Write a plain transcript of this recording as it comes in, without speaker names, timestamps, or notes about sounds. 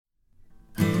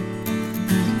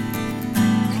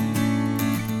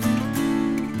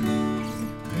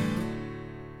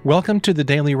Welcome to the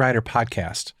Daily Writer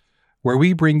Podcast, where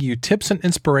we bring you tips and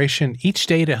inspiration each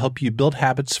day to help you build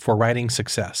habits for writing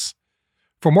success.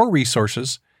 For more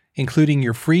resources, including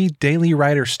your free Daily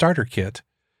Writer Starter Kit,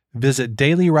 visit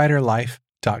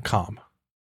dailywriterlife.com.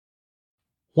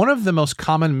 One of the most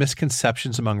common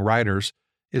misconceptions among writers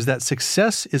is that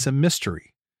success is a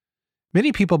mystery.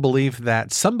 Many people believe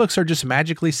that some books are just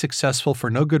magically successful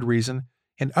for no good reason,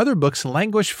 and other books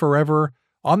languish forever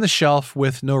on the shelf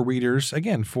with no readers,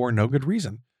 again, for no good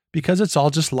reason, because it's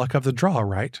all just luck of the draw,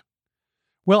 right?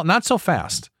 Well, not so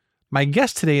fast. My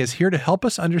guest today is here to help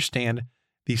us understand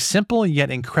the simple yet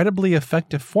incredibly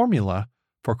effective formula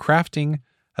for crafting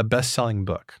a best-selling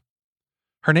book.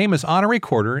 Her name is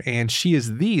Honorée, and she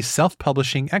is the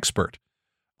self-publishing expert.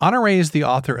 Honorée is the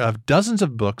author of dozens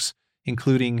of books,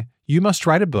 including You Must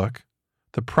Write a Book,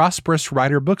 the Prosperous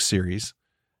Writer Book Series,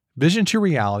 Vision to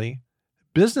Reality,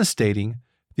 Business Dating,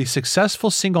 the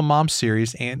Successful Single Mom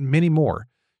Series, and many more.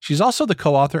 She's also the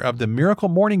co-author of the Miracle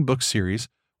Morning Book Series,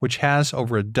 which has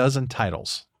over a dozen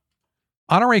titles.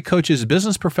 Honorée coaches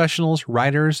business professionals,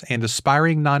 writers, and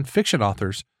aspiring nonfiction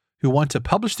authors who want to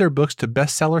publish their books to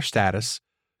bestseller status,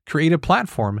 create a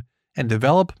platform, and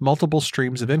develop multiple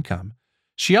streams of income.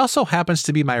 She also happens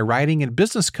to be my writing and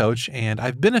business coach, and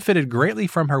I've benefited greatly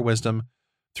from her wisdom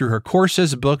through her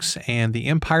courses, books, and the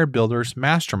Empire Builders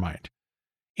Mastermind.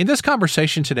 In this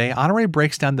conversation today, Honorée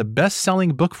breaks down the best-selling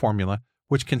book formula,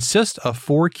 which consists of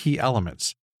 4 key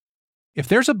elements. If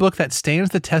there's a book that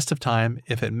stands the test of time,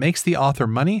 if it makes the author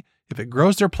money, if it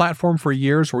grows their platform for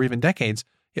years or even decades,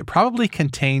 it probably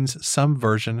contains some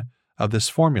version of this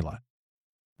formula.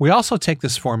 We also take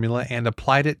this formula and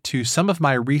applied it to some of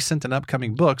my recent and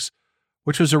upcoming books,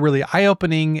 which was a really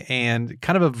eye-opening and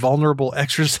kind of a vulnerable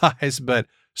exercise, but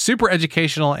super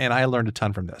educational, and I learned a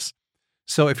ton from this.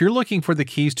 So if you're looking for the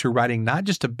keys to writing not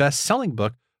just a best-selling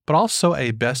book, but also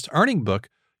a best-earning book,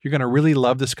 you're going to really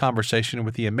love this conversation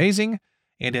with the amazing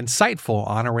and insightful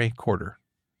Honorée.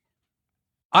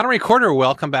 Honorée,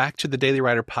 welcome back to the Daily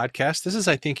Writer Podcast. This is,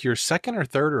 I think, your second or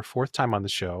third or fourth time on the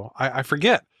show. I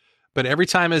forget, but every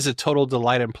time is a total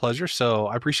delight and pleasure, so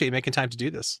I appreciate you making time to do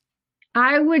this.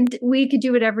 We could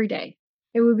do it every day.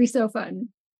 It would be so fun.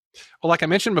 Well, like I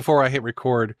mentioned before I hit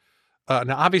record,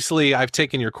 now obviously I've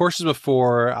taken your courses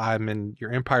before. I'm in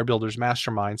your Empire Builders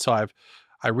Mastermind, so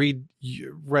I read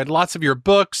lots of your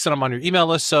books, and I'm on your email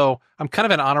list. So I'm kind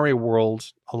of in Honorée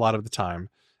world a lot of the time,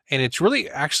 and it's really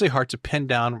actually hard to pin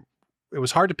down. It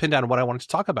was hard to pin down what I wanted to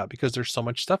talk about because there's so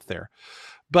much stuff there.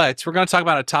 But we're going to talk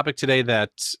about a topic today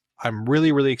that I'm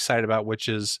really, really excited about, which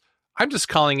is I'm just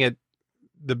calling it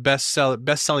the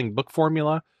best-selling book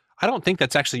formula. I don't think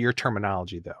that's actually your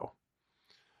terminology, though.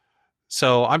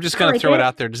 So I'm just going to throw it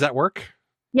out there. Does that work?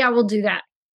 Yeah, we'll do that.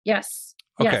 Yes.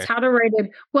 Okay. Yes. How to write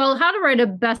a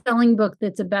best-selling book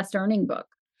that's a best-earning book.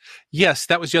 Yes,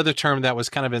 that was the other term that was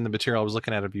kind of in the material I was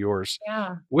looking at of yours.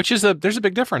 Yeah. There's a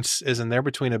big difference, isn't there,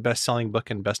 between a best-selling book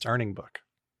and best-earning book?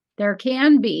 There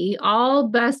can be. All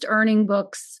best-earning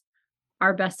books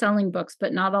are best-selling books,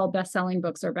 but not all best-selling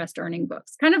books are best-earning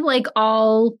books. Kind of like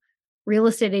all real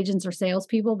estate agents are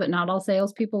salespeople, but not all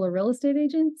salespeople are real estate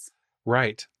agents.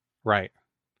 Right.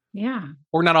 Yeah.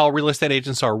 Or not all real estate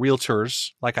agents are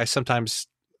realtors. Like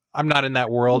I'm not in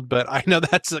that world, but I know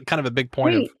that's kind of a big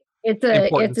point of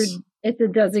importance. It's a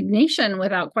designation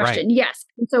without question. Right. Yes.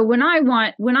 And so when I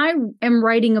am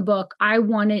writing a book, I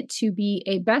want it to be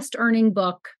a best earning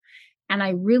book. And I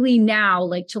really now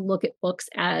like to look at books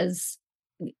as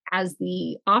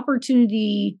the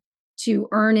opportunity to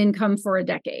earn income for a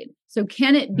decade. So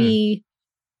can it be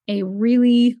a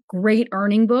really great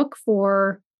earning book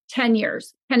for 10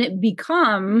 years? Can it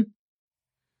become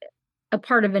a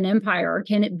part of an empire? Or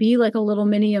can it be like a little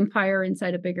mini empire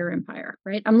inside a bigger empire,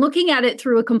 right? I'm looking at it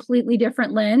through a completely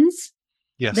different lens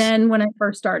than when I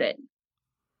first started.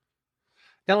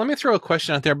 Now, let me throw a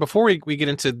question out there before we get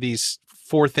into these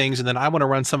 4 things, and then I want to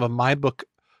run some of my book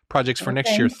projects for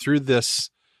next year through this,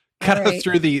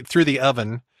 through the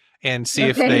oven, and see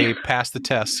if they pass the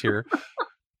test here.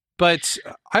 But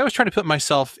I always try to put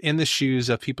myself in the shoes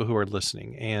of people who are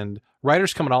listening, and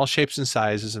writers come in all shapes and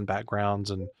sizes and backgrounds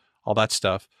and all that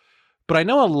stuff. But I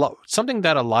know something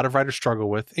that a lot of writers struggle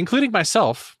with, including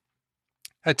myself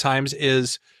at times,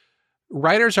 is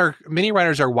many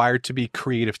writers are wired to be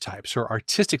creative types or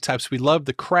artistic types. We love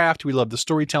the craft, we love the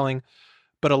storytelling,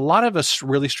 but a lot of us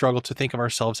really struggle to think of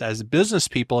ourselves as business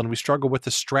people, and we struggle with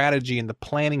the strategy and the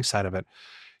planning side of it.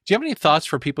 Do you have any thoughts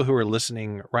for people who are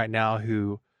listening right now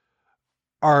who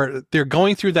they're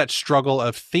going through that struggle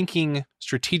of thinking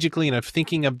strategically and of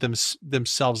thinking of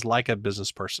themselves like a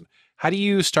business person. How do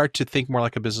you start to think more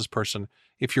like a business person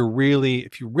if you really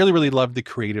love the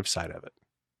creative side of it?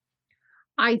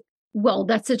 Well,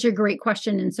 that's such a great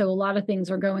question. And so a lot of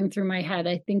things are going through my head.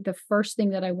 I think the first thing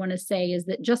that I want to say is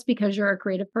that just because you're a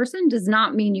creative person does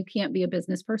not mean you can't be a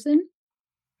business person.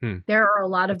 Hmm, There are a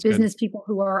lot of that's good. business people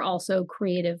who are also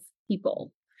creative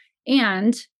people.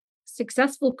 And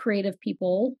successful creative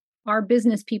people are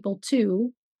business people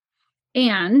too.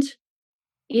 And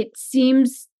it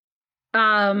seems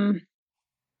that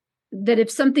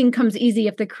if something comes easy,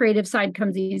 if the creative side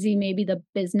comes easy, maybe the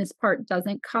business part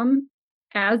doesn't come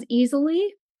as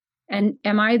easily. And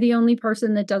am I the only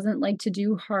person that doesn't like to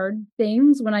do hard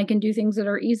things when I can do things that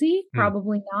are easy? Hmm,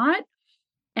 Probably not.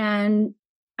 And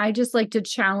I just like to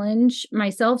challenge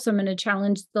myself. So I'm going to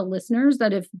challenge the listeners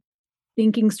that if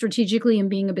thinking strategically and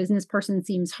being a business person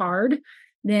seems hard,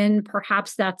 then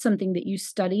perhaps that's something that you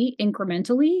study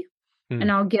incrementally. hmm. And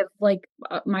I'll give like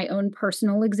my own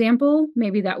personal example.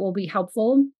 Maybe that will be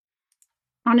helpful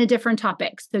on a different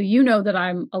topic. So, you know that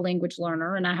I'm a language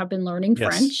learner and I have been learning Yes.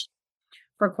 French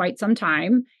for quite some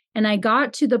time. And I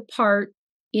got to the part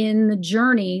in the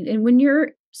journey. And when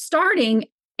you're starting,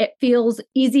 it feels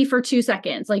easy for 2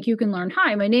 seconds. Like you can learn,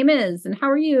 hi, my name is, and how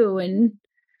are you? And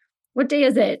what day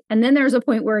is it? And then there's a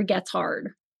point where it gets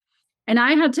hard. And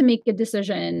I had to make a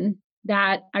decision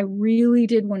that I really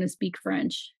did want to speak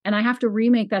French. And I have to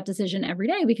remake that decision every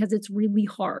day because it's really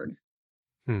hard.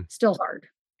 Hmm. Still hard.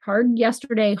 Hard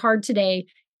yesterday, hard today,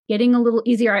 getting a little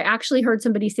easier. I actually heard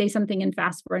somebody say something in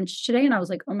fast French today, and I was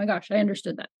like, oh my gosh, I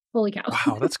understood that. Holy cow.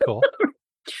 Wow, that's cool.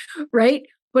 Right?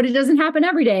 But it doesn't happen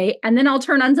every day. And then I'll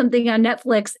turn on something on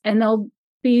Netflix and they'll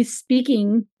be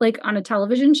speaking like on a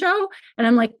television show. And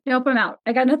I'm like, nope, I'm out.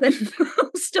 I got nothing.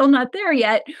 Still not there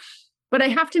yet. But I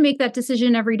have to make that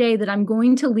decision every day that I'm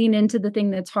going to lean into the thing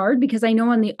that's hard because I know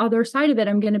on the other side of it,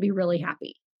 I'm going to be really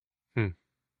happy. Hmm.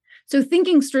 So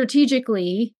thinking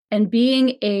strategically and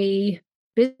being a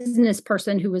business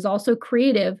person who is also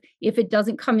creative, if it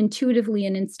doesn't come intuitively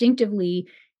and instinctively,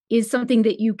 is something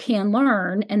that you can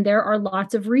learn. And there are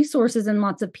lots of resources and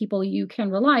lots of people you can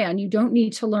rely on. You don't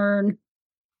need to learn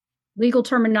legal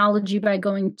terminology by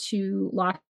going to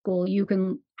law school. You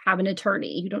can have an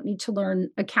attorney. You don't need to learn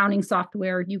accounting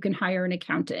software. You can hire an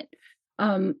accountant.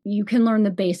 You can learn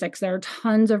the basics. There are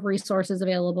tons of resources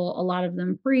available, a lot of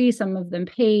them free, some of them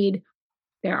paid.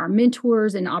 There are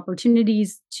mentors and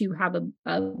opportunities to have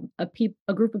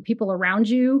a group of people around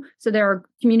you. So there are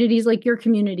communities like your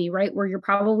community, right, where you're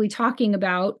probably talking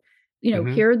about,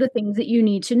 Mm-hmm. here are the things that you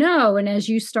need to know. And as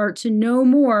you start to know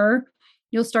more,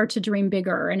 you'll start to dream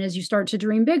bigger. And as you start to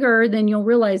dream bigger, then you'll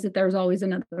realize that there's always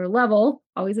another level,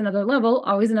 always another level,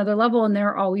 always another level. And there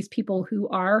are always people who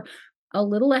are a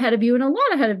little ahead of you and a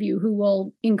lot ahead of you who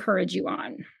will encourage you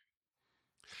on.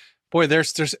 Boy,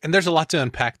 there's a lot to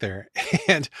unpack there,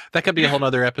 and that could be a whole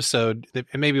nother episode.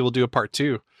 And maybe we'll do a part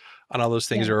 2 on all those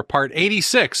things, Yeah. or a part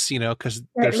 86. Because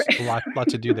Right, there's a right. lot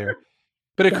to do there.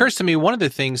 But it Yeah. occurs to me one of the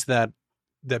things that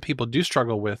people do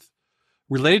struggle with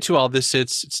related to all this.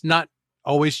 It's not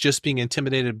always just being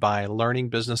intimidated by learning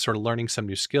business or learning some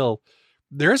new skill.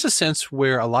 There is a sense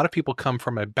where a lot of people come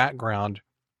from a background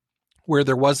where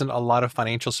there wasn't a lot of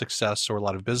financial success or a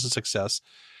lot of business success.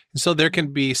 And so there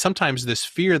can be sometimes this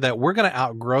fear that we're going to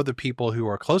outgrow the people who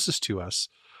are closest to us.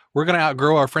 We're going to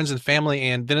outgrow our friends and family,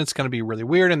 and then it's going to be really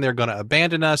weird, and they're going to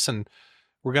abandon us, and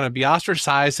we're going to be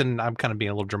ostracized. And I'm kind of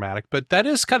being a little dramatic, but that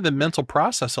is kind of the mental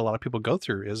process a lot of people go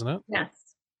through, isn't it? Yes,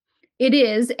 it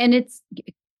is. And it's,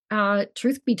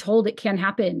 truth be told, it can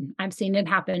happen. I've seen it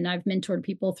happen. I've mentored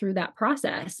people through that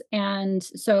process. And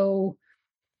so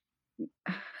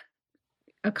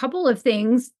a couple of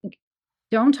things,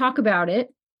 don't talk about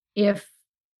it if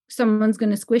someone's going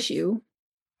to squish you.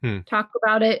 Hmm. Talk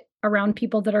about it around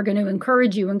people that are going to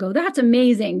encourage you and go, that's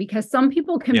amazing, because some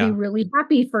people can be Yeah. really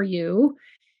happy for you.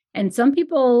 And some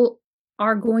people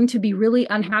are going to be really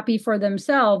unhappy for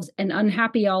themselves and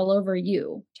unhappy all over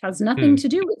you. It has nothing Hmm. to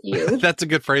do with you. That's a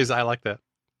good phrase. I like that.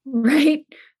 Right?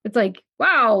 It's like,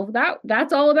 wow,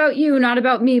 that's all about you, not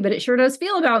about me, but it sure does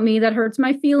feel about me. That hurts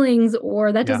my feelings,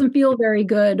 or that Yeah. doesn't feel very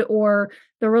good, or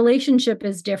the relationship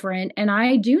is different. And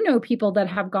I do know people that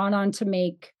have gone on to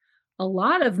make a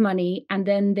lot of money, and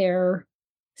then their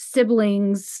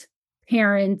siblings,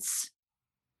 parents,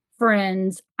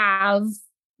 friends have,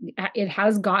 it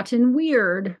has gotten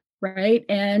weird, right?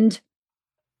 And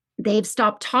they've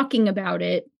stopped talking about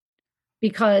it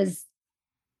because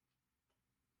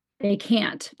they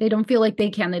can't. They don't feel like they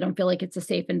can. They don't feel like it's a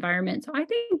safe environment. So I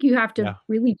think you have to Yeah.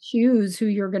 really choose who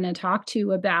you're going to talk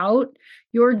to about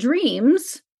your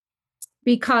dreams,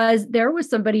 because there was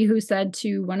somebody who said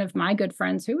to one of my good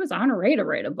friends who was Honorée to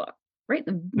write a book, right?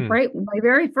 Right, my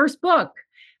very first book.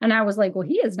 And I was like, well,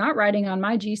 he is not riding on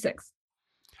my G6.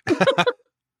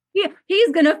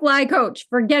 He's going to fly coach.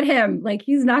 Forget him. Like,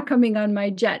 he's not coming on my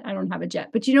jet. I don't have a jet.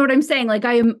 But you know what I'm saying? Like,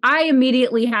 I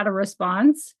immediately had a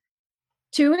response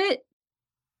to it.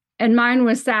 And mine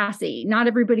was sassy. Not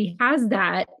everybody has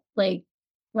that. Like,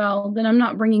 well, then I'm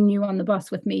not bringing you on the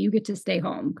bus with me. You get to stay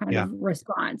home kind of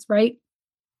response, right?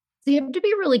 So you have to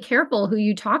be really careful who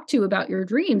you talk to about your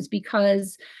dreams,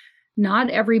 because not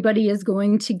everybody is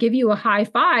going to give you a high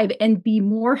five and be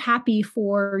more happy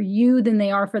for you than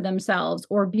they are for themselves,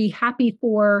 or be happy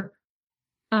for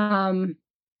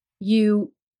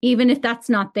you, even if that's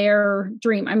not their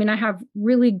dream. I mean, I have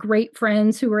really great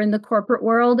friends who are in the corporate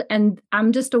world, and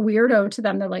I'm just a weirdo to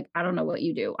them. They're like, I don't know what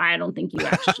you do. I don't think you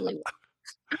actually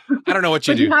I don't know what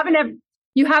you do.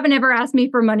 You haven't ever asked me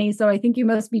for money, so I think you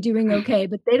must be doing okay.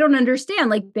 But they don't understand.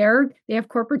 Like, they have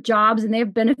corporate jobs and they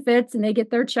have benefits and they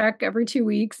get their check every 2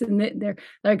 weeks. And they're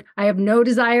like, I have no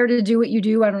desire to do what you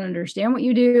do. I don't understand what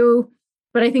you do,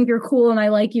 but I think you're cool and I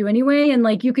like you anyway. And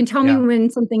like, you can tell me when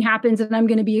something happens and I'm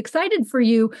going to be excited for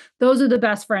you. Those are the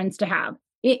best friends to have,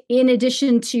 in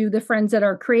addition to the friends that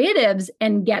are creatives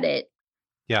and get it.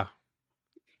 Yeah.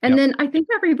 And then I think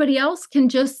everybody else can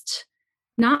just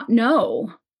not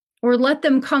know, or let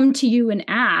them come to you and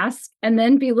ask, and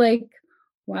then be like,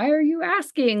 why are you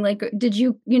asking? Like, did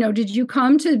you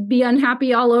come to be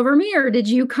unhappy all over me, or did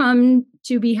you come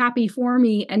to be happy for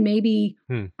me and maybe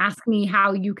ask me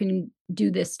how you can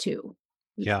do this too?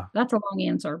 Yeah. That's a long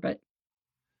answer, but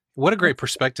what a great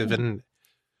perspective. And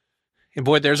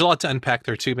boy, there's a lot to unpack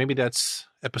there too. Maybe that's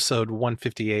episode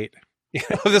 158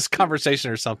 of this conversation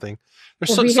or something.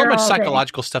 There's so much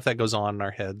psychological stuff that goes on in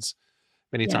our heads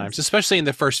many times, especially in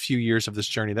the first few years of this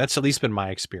journey. That's at least been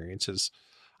my experiences.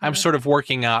 I'm sort of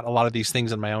working out a lot of these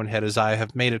things in my own head as I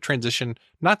have made a transition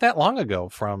not that long ago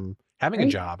from having a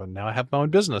job, and now I have my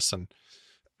own business, and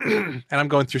and I'm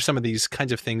going through some of these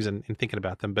kinds of things and thinking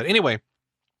about them. But anyway,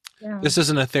 this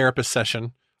isn't a therapist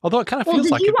session, although it kind of feels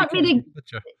like it.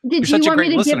 You're such a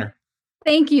great listener.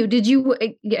 Thank you. Did you,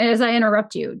 as I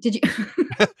interrupt you, did you,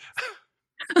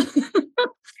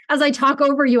 as I talk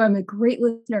over you, I'm a great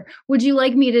listener. Would you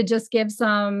like me to just give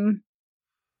some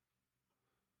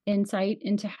insight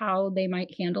into how they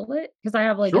might handle it? Because I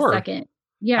have like a second.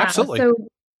 Yeah. Absolutely. So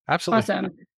absolutely.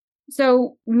 Awesome.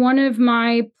 So one of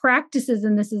my practices,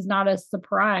 and this is not a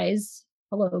surprise,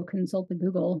 hello, consult the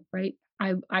Google, right?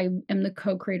 I am the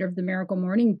co-creator of the Miracle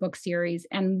Morning book series.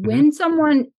 And when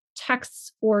someone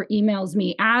texts or emails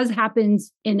me, as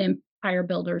happens in Empire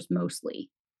Builders mostly,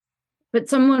 but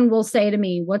someone will say to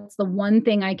me, what's the one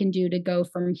thing I can do to go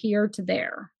from here to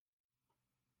there?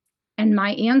 And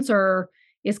my answer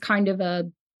is kind of a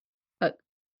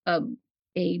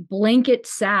blanket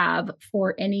salve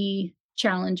for any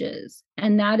challenges.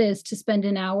 And that is to spend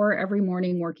an hour every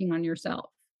morning working on yourself.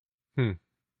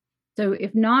 So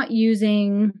if not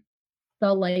using the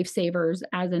lifesavers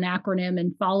as an acronym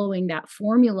and following that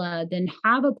formula, then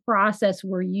have a process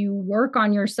where you work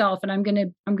on yourself. And I'm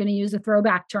going to use a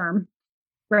throwback term,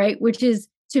 right? Which is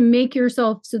to make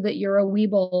yourself so that you're a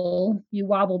weeble, you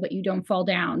wobble, but you don't fall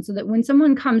down. So that when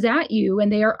someone comes at you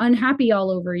and they are unhappy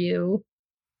all over you,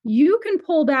 you can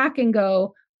pull back and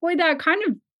go, boy, that kind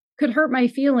of could hurt my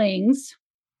feelings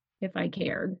if I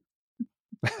cared.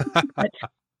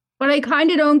 But I kind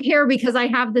of don't care, because I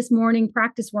have this morning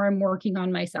practice where I'm working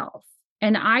on myself.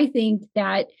 And I think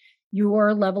that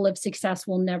your level of success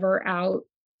will never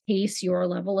outpace your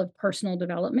level of personal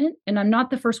development. And I'm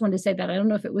not the first one to say that. I don't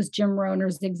know if it was Jim Rohn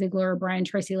or Zig Ziglar or Brian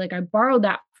Tracy. Like, I borrowed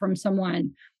that from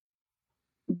someone.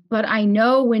 But I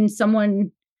know when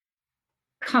someone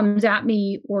comes at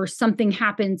me or something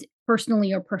happens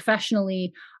personally or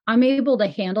professionally, I'm able to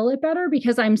handle it better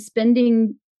because I'm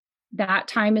spending that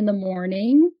time in the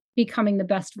morning becoming the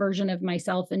best version of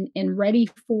myself and ready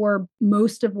for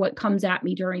most of what comes at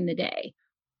me during the day.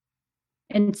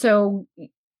 And so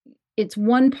it's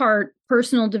one part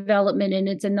personal development, and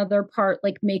it's another part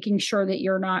like making sure that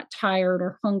you're not tired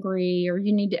or hungry or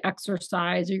you need to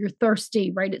exercise or you're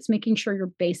thirsty, right? It's making sure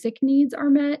your basic needs are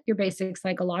met, your basic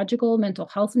psychological, mental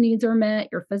health needs are met,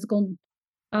 your physical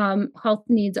health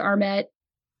needs are met,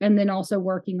 and then also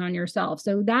working on yourself.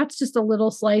 So that's just a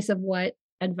little slice of what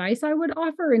advice I would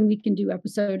offer. And we can do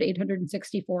episode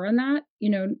 864 on that,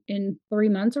 in 3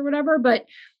 months or whatever. But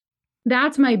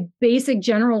that's my basic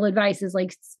general advice, is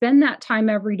like, spend that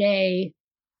time every day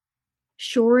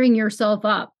shoring yourself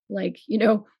up, Like,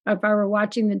 if I were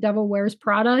watching The Devil Wears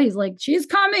Prada, he's like, she's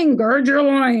coming, gird your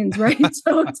loins, right?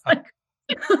 So it's like,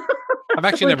 I've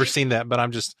actually never seen that, but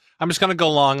I'm just going to go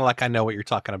along like I know what you're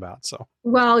talking about. So,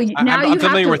 well, now I'm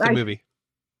familiar with the movie.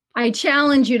 I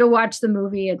challenge you to watch the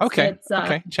movie. Okay.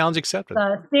 Challenge accepted.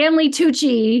 Stanley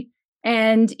Tucci,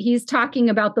 and he's talking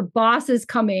about the boss is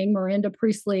coming, Miranda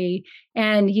Priestley,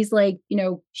 and he's like,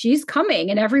 she's coming,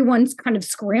 and everyone's kind of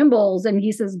scrambles, and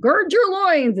he says, gird your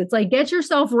loins. It's like, get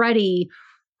yourself ready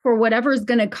for whatever's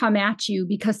going to come at you,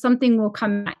 because something will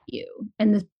come at you.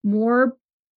 And the more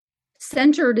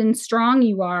centered and strong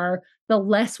you are, the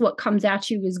less what comes at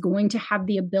you is going to have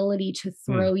the ability to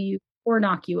throw you or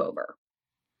knock you over.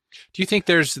 Do you think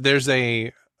there's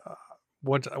a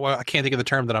I can't think of the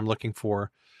term that I'm looking for.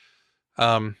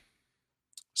 Some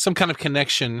kind of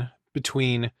connection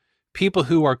between people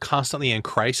who are constantly in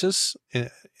crisis in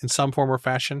some form or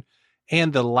fashion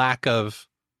and the lack of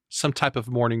some type of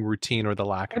morning routine or the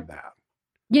lack of that?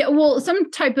 Yeah, well,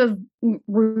 some type of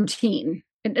routine.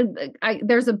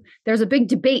 There's a big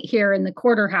debate here in the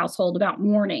Quarter household about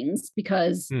mornings,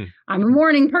 because I'm a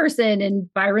morning person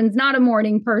and Byron's not a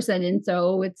morning person. And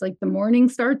so it's like the morning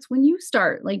starts when you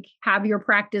start. Like, have your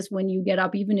practice when you get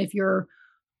up, even if your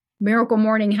miracle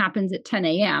morning happens at 10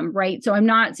 a.m., right? So I'm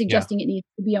not suggesting it needs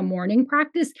to be a morning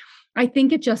practice. I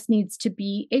think it just needs to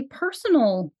be a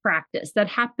personal practice that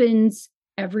happens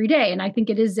every day. And I think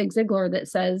it is Zig Ziglar that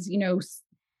says,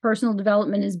 personal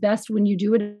development is best when you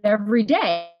do it every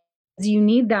day. You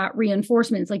need that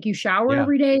reinforcement. It's like you shower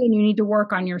every day, and you need to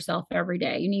work on yourself every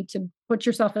day. You need to put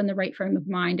yourself in the right frame of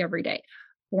mind every day.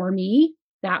 For me,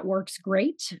 that works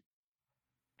great.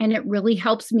 And it really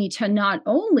helps me to not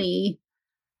only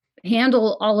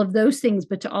handle all of those things,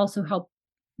 but to also help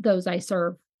those I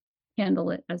serve handle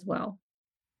it as well.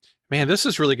 Man, this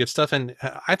is really good stuff. And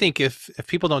I think if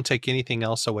people don't take anything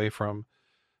else away from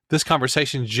this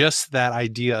conversation, just that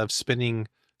idea of spending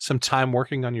some time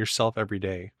working on yourself every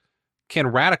day can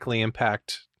radically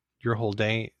impact your whole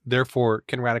day, therefore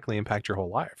can radically impact your whole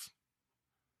life.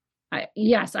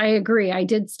 Yes, I agree. I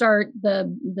did start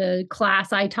the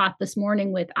class I taught this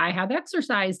morning with, I have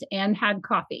exercised and had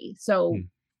coffee. So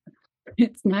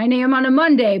it's 9 a.m. on a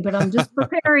Monday, but I'm just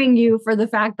preparing you for the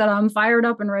fact that I'm fired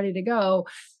up and ready to go,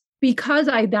 because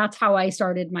that's how I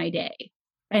started my day.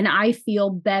 And I feel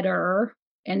better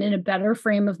and in a better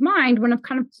frame of mind when I've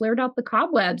kind of cleared out the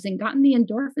cobwebs and gotten the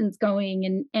endorphins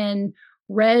going and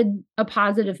read a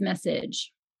positive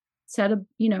message, said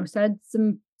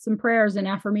some prayers and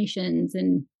affirmations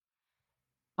and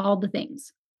all the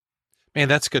things. Man,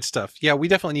 that's good stuff. Yeah, we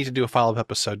definitely need to do a follow-up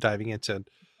episode diving into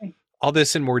all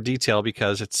this in more detail,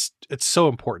 because it's so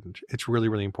important. It's really,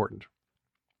 really important.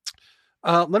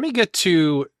 Let me get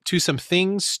to some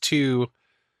things to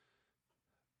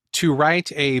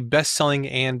write a best-selling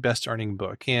and best-earning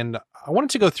book. And I wanted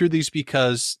to go through these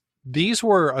because these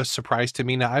were a surprise to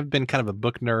me. Now, I've been kind of a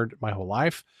book nerd my whole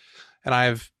life, and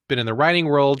I've been in the writing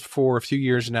world for a few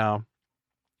years now.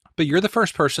 But you're the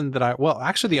first person that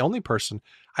actually the only person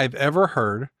I've ever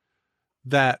heard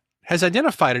that has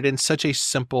identified it in such a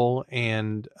simple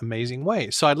and amazing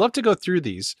way. So I'd love to go through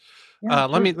these. Yeah,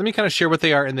 let me kind of share what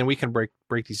they are, and then we can break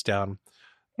these down.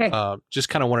 Okay. Just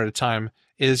kind of one at a time.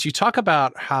 Is you talk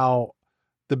about how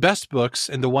the best books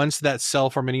and the ones that sell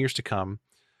for many years to come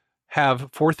have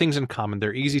 4 things in common.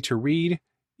 They're easy to read,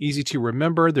 easy to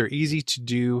remember, they're easy to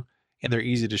do, and they're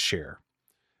easy to share.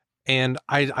 And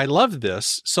I love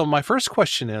this. So my first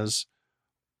question is,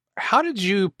 how did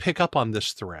you pick up on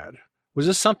this thread? Was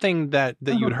this something that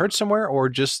you had heard somewhere, or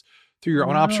just through your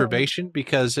own observation?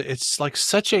 Because it's like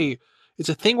it's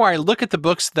a thing where I look at the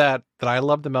books that I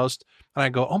love the most and I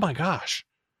go, oh my gosh,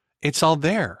 it's all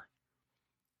there.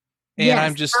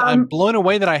 And yes, I'm blown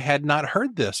away that I had not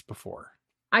heard this before.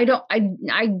 I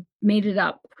made it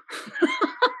up.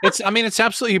 It's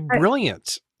absolutely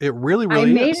brilliant. It really is.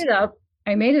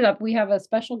 I made it up. We have a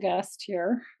special guest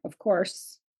here, of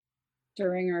course,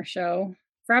 during our show.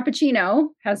 Frappuccino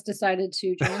has decided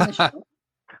to join the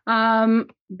show.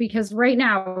 Because right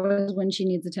now is when she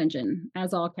needs attention,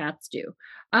 as all cats do.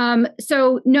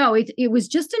 So no, it was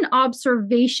just an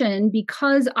observation,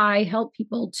 because I help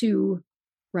people to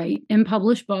write and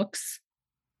publish books,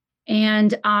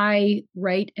 and I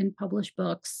write and publish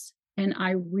books, and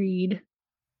I read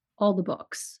all the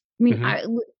books. I mean, I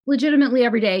legitimately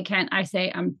every day I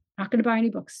say, I'm not going to buy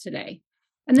any books today,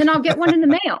 and then I'll get one in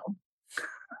the mail.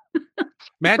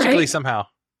 Magically, right? somehow.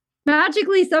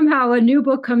 Magically, somehow, a new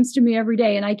book comes to me every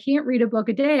day, and I can't read a book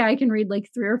a day. I can read like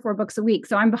 3 or 4 books a week.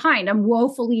 So I'm behind. I'm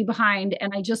woefully behind.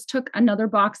 And I just took another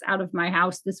box out of my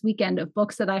house this weekend of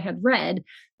books that I had read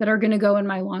that are going to go in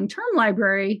my long-term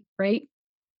library, right?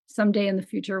 someday in the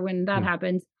future when that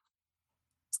happens,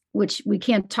 which we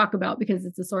can't talk about because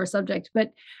it's a sore subject,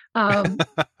 but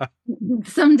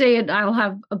someday I'll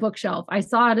have a bookshelf. I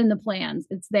saw it in the plans.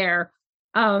 It's there.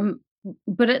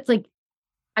 But it's like,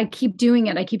 I keep doing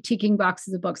it. I keep taking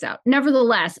boxes of books out.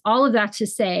 Nevertheless, all of that to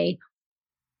say,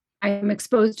 I'm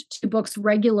exposed to books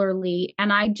regularly,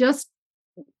 and I just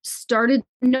started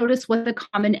to notice what the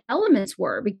common elements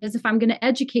were, because if I'm going to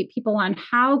educate people on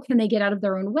how can they get out of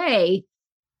their own way,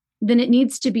 then it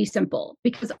needs to be simple,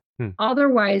 because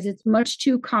otherwise it's much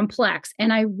too complex.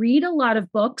 And I read a lot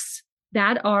of books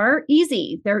that are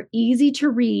easy. They're easy to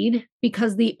read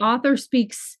because the author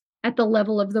speaks at the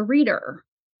level of the reader.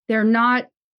 They're not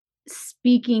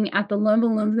speaking at the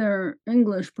level of their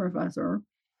English professor.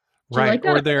 Right.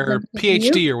 Or their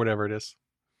PhD or whatever it is.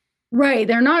 Right.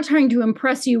 They're not trying to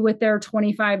impress you with their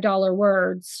 $25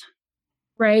 words,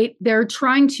 right? They're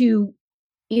trying to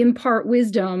impart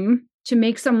wisdom to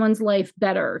make someone's life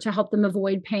better, to help them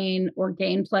avoid pain or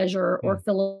gain pleasure or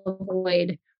fill a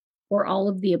void or all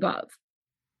of the above.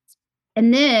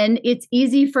 And then it's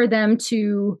easy for them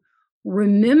to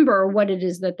remember what it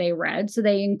is that they read. So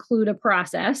they include a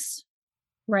process,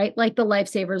 right? Like the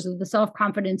lifesavers of the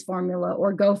self-confidence formula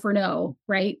or go for no,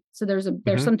 right? So there's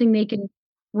something they can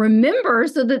remember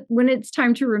so that when it's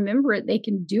time to remember it, they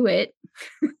can do it.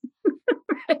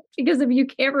 Because if you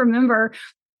can't remember,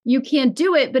 you can't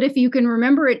do it. But if you can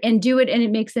remember it and do it and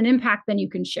it makes an impact, then you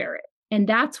can share it. And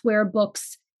that's where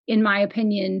books, in my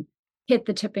opinion, hit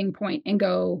the tipping point and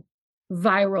go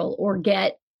viral or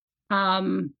get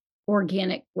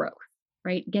organic growth,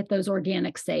 right? Get those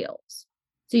organic sales.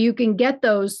 So you can get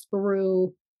those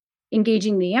through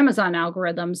engaging the Amazon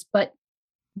algorithms, but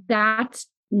that's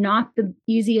not the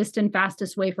easiest and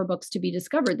fastest way for books to be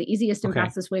discovered. The easiest and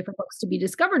fastest way for books to be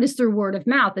discovered is through word of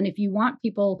mouth. And if you want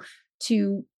people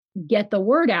to get the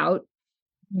word out,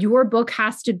 your book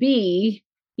has to be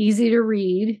easy to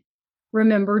read,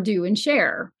 remember, do, and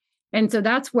share. And so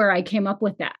that's where I came up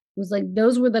with that. It was like,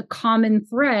 those were the common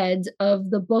threads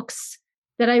of the books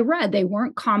that I read. They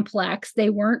weren't complex. They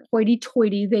weren't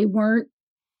hoity-toity. They weren't,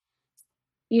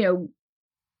 you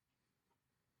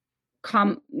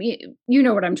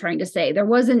know what I'm trying to say. There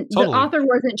wasn't, the author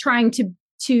wasn't trying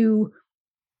to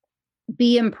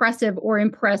be impressive or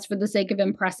impress for the sake of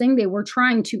impressing. They were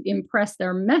trying to impress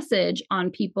their message on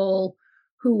people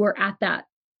who were at that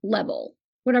level,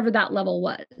 whatever that level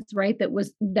was, right? That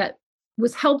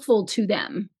was helpful to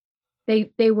them.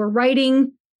 They were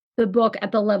writing the book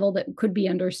at the level that could be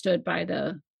understood by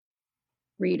the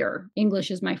reader. English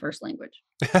is my first language.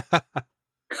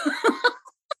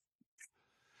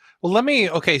 Well,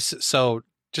 so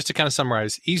just to kind of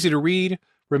summarize, easy to read,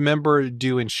 remember,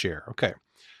 do, and share. Okay.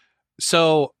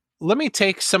 So let me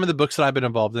take some of the books that I've been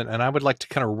involved in, and I would like to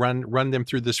kind of run them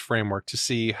through this framework to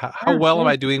see how well am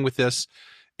I doing with this,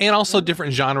 and also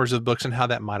different genres of books and how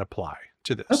that might apply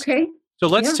to this. Okay. So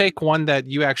let's take one that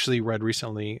you actually read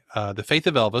recently, The Faith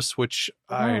of Elvis, which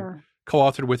I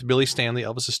co-authored with Billy Stanley,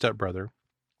 Elvis's stepbrother.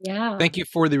 Yeah. Thank you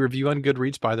for the review on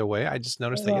Goodreads, by the way. I just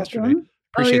noticed that yesterday.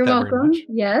 Appreciate you're that welcome. very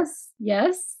much.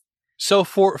 Yes. So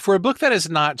for a book that is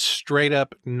not straight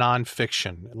up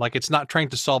nonfiction, like it's not trying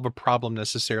to solve a problem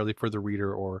necessarily for the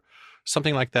reader or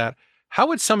something like that, how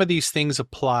would some of these things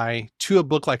apply to a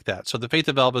book like that? So The Faith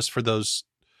of Elvis, for those,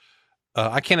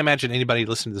 I can't imagine anybody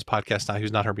listening to this podcast now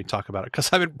who's not heard me talk about it,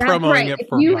 because I've been promoting it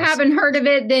for months. If you months. haven't heard of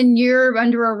it, then you're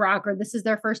under a rock, or this is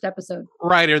their first episode.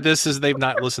 Right, or they've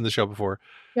not listened to the show before.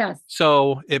 Yes.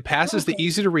 So it passes the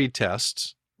easy to read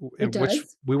test, which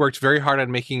we worked very hard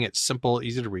on making it simple,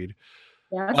 easy to read.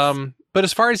 Yes. But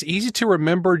as far as easy to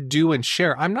remember, do, and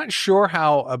share, I'm not sure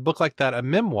how a book like that, a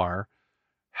memoir,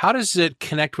 how does it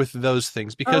connect with those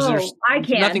things? Because there's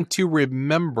nothing to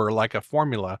remember like a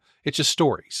formula. It's just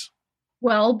stories.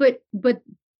 Well, but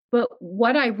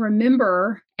what I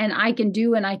remember and I can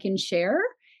do and I can share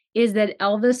is that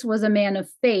Elvis was a man of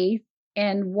faith,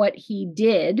 and what he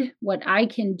did, what I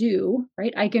can do,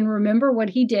 right? I can remember what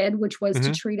he did, which was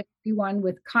to treat everyone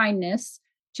with kindness,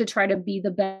 to try to be the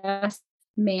best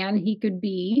man he could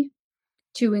be,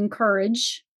 to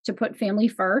encourage, to put family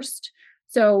first.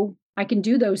 So I can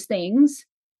do those things,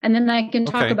 and then I can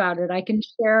talk about it. I can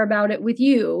share about it with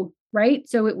you, right?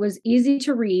 So it was easy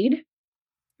to read.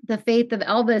 The Faith of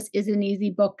Elvis is an easy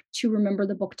book to remember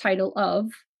the book title of.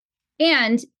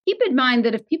 And keep in mind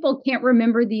that if people can't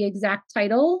remember the exact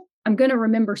title, I'm going to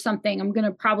remember something. I'm going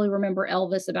to probably remember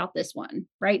Elvis about this one,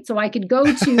 right? So I could go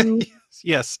to...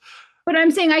 Yes. But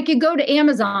I'm saying I could go to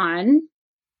Amazon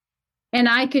and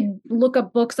I could look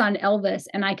up books on Elvis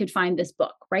and I could find this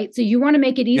book, right? So you want to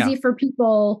make it easy for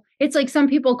people. It's like some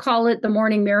people call it the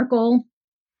morning miracle,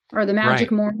 or the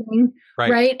magic Right. morning,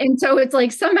 Right. right? And so it's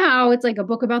like somehow it's like a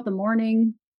book about the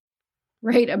morning,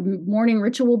 right? A morning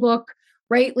ritual book,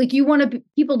 right? Like you want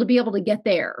people to be able to get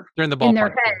there They're in the in their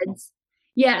ballpark. heads.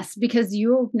 Yes, because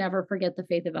you'll never forget the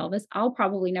Faith of Elvis. I'll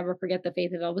probably never forget the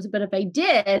Faith of Elvis, but if I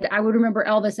did, I would remember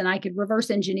Elvis and I could reverse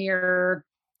engineer,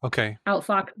 Okay.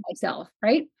 outfox myself,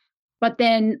 right? But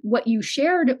then what you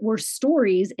shared were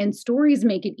stories, and stories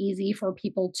make it easy for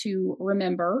people to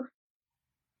remember.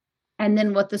 And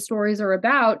then what the stories are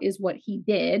about is what he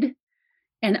did.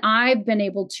 And I've been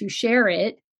able to share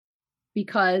it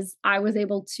because I was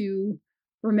able to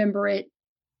remember it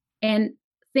and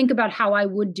think about how I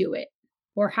would do it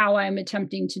or how I'm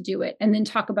attempting to do it, and then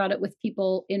talk about it with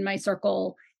people in my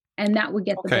circle, and that would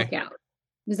get the book Okay. out.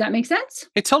 Does that make sense?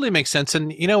 It totally makes sense.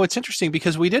 And, it's interesting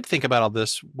because we did think about all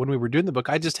this when we were doing the book.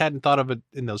 I just hadn't thought of it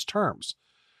in those terms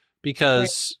Right.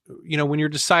 because, when you're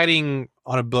deciding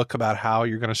on a book about how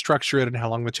you're going to structure it and how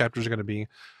long the chapters are going to be,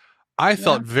 I Yeah.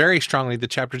 felt very strongly the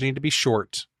chapters need to be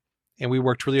short. And we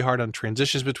worked really hard on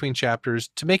transitions between chapters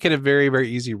to make it a very, very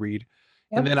easy read.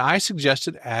 Yep. And then I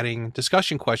suggested adding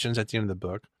discussion questions at the end of the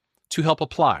book to help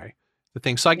apply the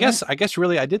thing. So I guess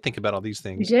really I did think about all these You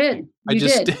things. did. I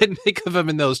just didn't think of them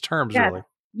in those terms, Yes. really.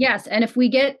 Yes. And if we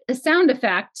get a sound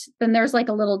effect, then there's like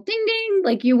a little ding ding,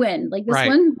 like you win. Like this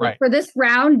one, like for this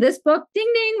round, this book, ding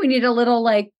ding, we need a little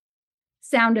like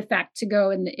sound effect to go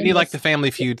in the. You need like the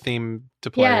Family Feud theme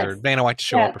to play, or Vanna White to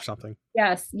show up or something.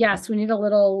 Yes. Yes. We need a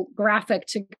little graphic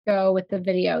to go with the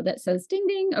video that says ding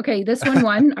ding. Okay, this one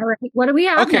won. All right. What do we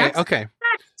have next? Okay.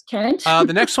 Kent.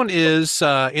 The next one is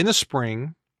in the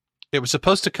spring. It was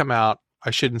supposed to come out.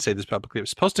 I shouldn't say this publicly. It was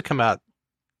supposed to come out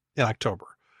in October,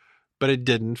 but it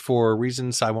didn't for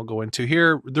reasons I won't go into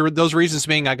here. Those reasons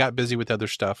being I got busy with other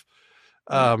stuff.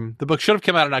 The book should have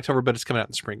come out in October, but it's coming out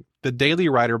in the spring. The Daily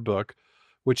Writer book,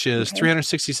 which is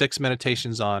 366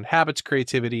 meditations on habits,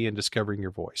 creativity, and discovering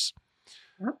your voice.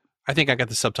 Yep. I think I got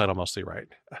the subtitle mostly right.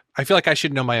 I feel like I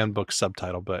should know my own book's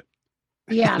subtitle, but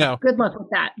yeah, good luck with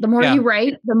that. The more you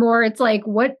write, the more it's like,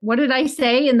 what did I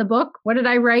say in the book? What did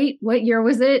I write? What year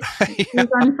was it? Who's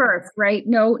on first, right?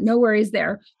 No worries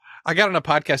there. I got on a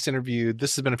podcast interview.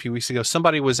 This has been a few weeks ago.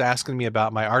 Somebody was asking me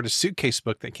about my Artist Suitcase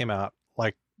book that came out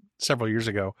like several years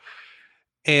ago.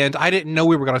 And I didn't know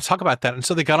we were going to talk about that. And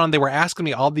so they were asking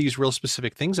me all these real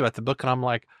specific things about the book. And I'm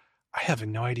like, I have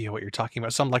no idea what you're talking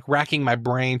about. So I'm like racking my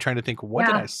brain trying to think, what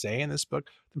did I say in this book?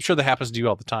 I'm sure that happens to you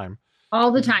all the time. All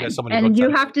the time. And you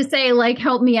have to say, like,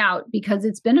 help me out because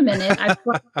it's been a minute. I've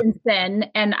since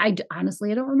then. And I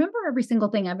honestly don't remember every single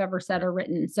thing I've ever said or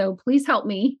written. So please help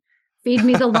me. Feed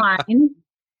me the line.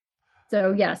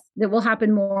 So yes, it will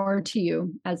happen more to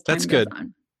you as time goes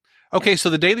on. Okay, so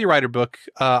the Daily Writer book,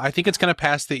 I think it's going to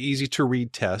pass the easy to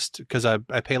read test because I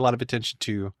pay a lot of attention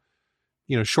to,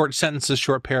 short sentences,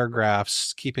 short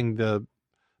paragraphs, keeping the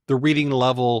reading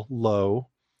level low.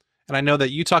 And I know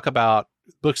that you talk about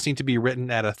books need to be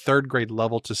written at a third grade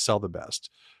level to sell the best,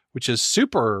 which is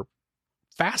super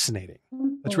fascinating.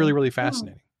 That's really, really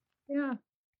fascinating. Yeah.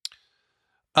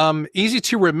 Easy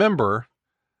to remember.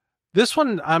 This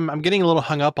one I'm getting a little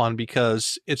hung up on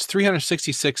because it's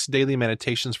 366 daily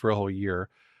meditations for a whole year.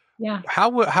 Yeah. How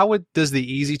does the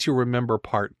easy to remember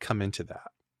part come into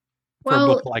that?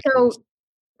 Well,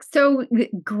 so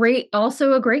great.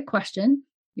 Also a great question.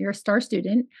 You're a star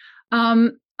student.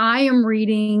 I am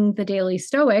reading The Daily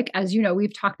Stoic. As you know,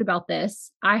 we've talked about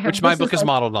this. Which my book is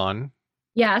modeled on.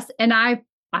 Yes. And I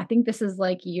think this is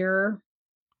like year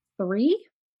 3.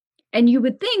 And you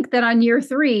would think that on year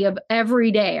 3 of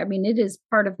every day, I mean, it is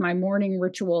part of my morning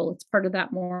ritual. It's part of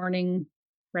that morning,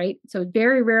 right? So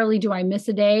very rarely do I miss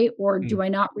a day or do I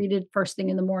not read it first thing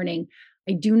in the morning.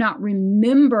 I do not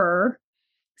remember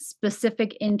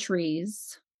specific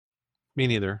entries. Me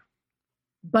neither.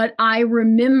 But I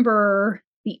remember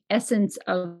the essence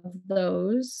of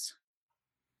those.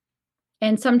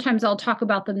 And sometimes I'll talk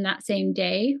about them that same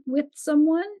day with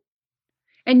someone.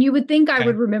 And you would think I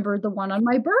would remember the one on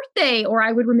my birthday, or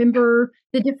I would remember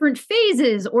the different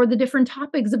phases or the different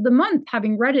topics of the month,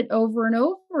 having read it over and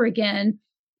over again.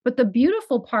 But the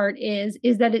beautiful part is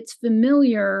that it's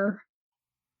familiar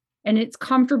and it's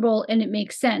comfortable and it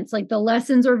makes sense. Like the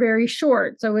lessons are very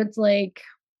short. So it's like,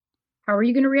 how are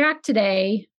you going to react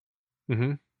today?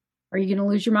 Mm-hmm. Are you going to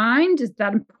lose your mind? Is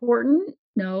that important?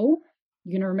 No.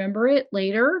 You're going to remember it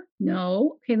later?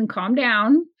 No. Okay, then calm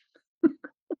down.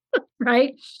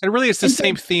 Right? And really, it's the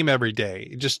same theme every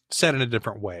day, just said in a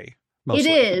different way.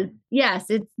 Mostly. It is. Yes.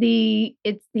 It's the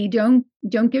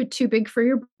don't get too big for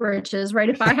your britches, right?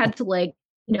 If I had to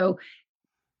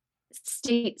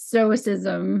state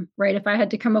stoicism, right? If I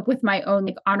had to come up with my own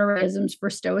like honorisms for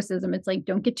stoicism, it's like,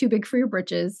 don't get too big for your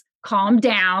britches, calm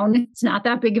down. It's not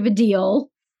that big of a deal,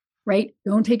 right?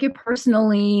 Don't take it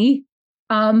personally.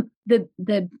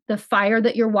 The fire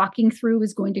that you're walking through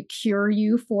is going to cure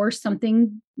you for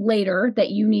something later that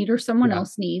you need or someone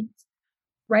else needs,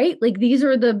 right? Like these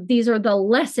are the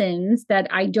lessons that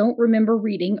I don't remember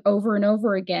reading over and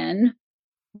over again,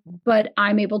 but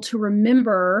I'm able to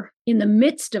remember in the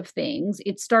midst of things.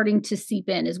 It's starting to seep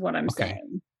in, is what I'm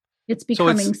saying. It's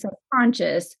becoming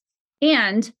subconscious.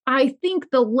 And I think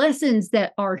the lessons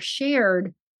that are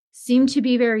shared seem to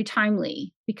be very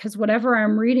timely, because whatever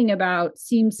I'm reading about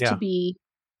seems to be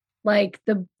like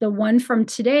the one from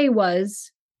today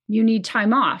was, you need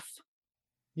time off.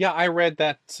 Yeah, I read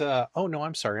that. Oh, no,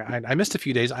 I'm sorry. I missed a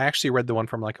few days. I actually read the one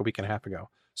from like a week and a half ago.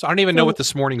 So I don't even know what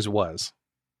this morning's was.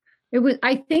 It was,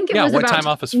 I think it was what about time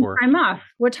off is for. Time off.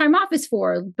 What time off is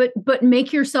for, but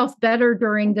make yourself better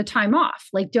during the time off.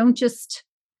 Like, don't just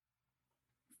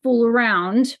fool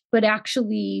around, but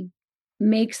actually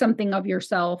make something of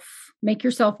yourself, make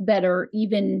yourself better,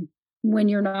 even when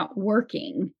you're not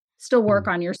working, still work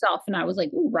on yourself. And I was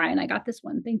like, ooh, Ryan, I got this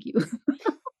one. Thank you.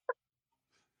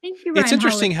 Thank you, Ryan. It's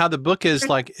interesting how the book is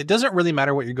like, it doesn't really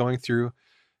matter what you're going through.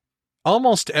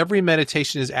 Almost every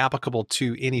meditation is applicable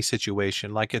to any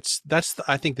situation. Like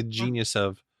I think the genius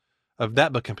of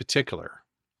that book in particular.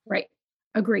 Right.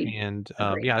 Agreed. And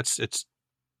it's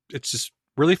just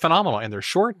really phenomenal, and they're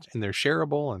short and they're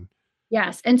shareable. And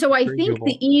yes. And so I think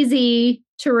the easy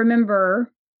to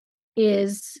remember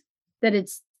is that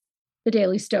it's the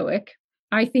Daily Stoic.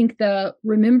 I think the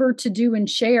remember to do and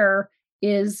share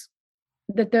is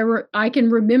that I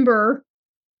can remember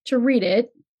to read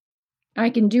it. I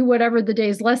can do whatever the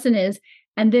day's lesson is.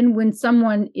 And then when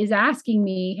someone is asking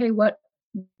me, hey,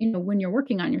 when you're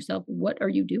working on yourself, what are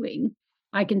you doing?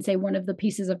 I can say one of the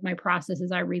pieces of my process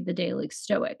is I read the Daily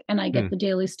Stoic, and I get the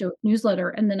Daily Stoic newsletter,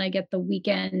 and then I get the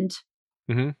weekend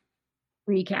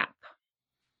recap.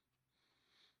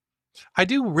 I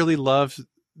do really love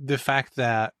the fact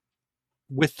that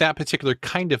with that particular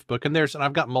kind of book, and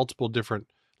I've got multiple different,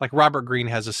 like Robert Greene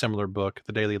has a similar book,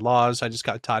 The Daily Laws. I just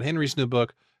got Todd Henry's new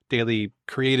book, Daily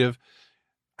Creative.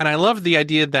 And I love the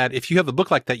idea that if you have a book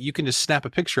like that, you can just snap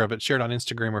a picture of it, share it on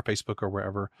Instagram or Facebook or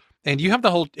wherever. And you have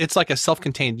it's like a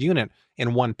self-contained unit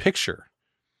in one picture.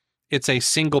 It's a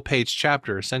single page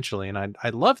chapter essentially. And I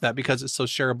love that because it's so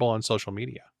shareable on social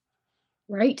media.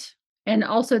 Right. And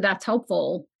also that's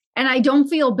helpful. And I don't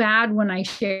feel bad when I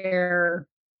share,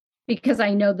 because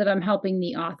I know that I'm helping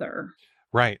the author.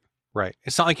 Right. Right.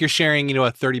 It's not like you're sharing, a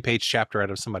 30-page chapter out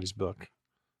of somebody's book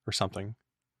or something.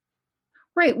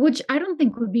 Right, which I don't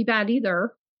think would be bad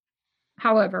either.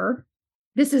 However,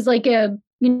 this is like a,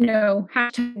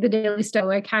 hashtag the Daily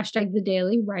Stoic, hashtag the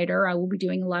Daily Writer. I will be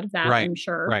doing a lot of that, right, I'm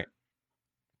sure. Right.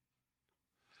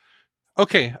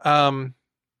 Okay. Let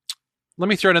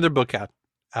me throw another book out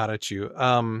at you.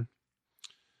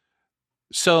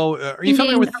 So are you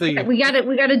familiar with the... We got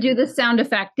to do the sound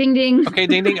effect. Ding, ding. Okay,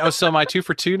 ding, ding. Oh, so am I 2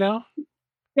 for 2 now?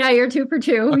 Yeah, you're 2 for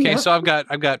 2. Okay, so I've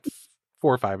got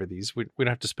 4 or 5 of these. We don't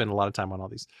have to spend a lot of time on all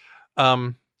these.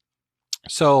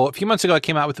 So a few months ago, I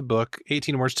came out with a book,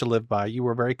 18 Words to Live By. You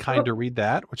were very kind to read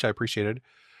that, which I appreciated.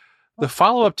 The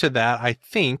follow-up to that, I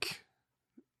think,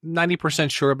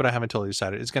 90% sure, but I haven't totally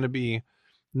decided, is going to be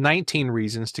 19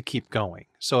 Reasons to Keep Going.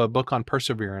 So a book on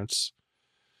perseverance.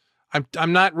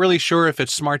 I'm not really sure if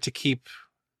it's smart to keep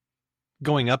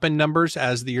going up in numbers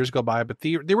as the years go by, but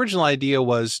the original idea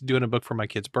was doing a book for my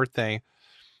kid's birthday.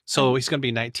 So he's going to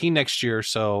be 19 next year.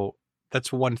 So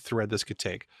that's one thread this could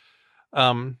take.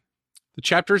 The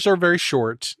chapters are very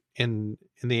short in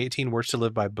the 18 Words to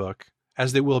Live By book,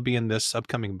 as they will be in this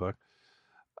upcoming book.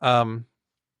 And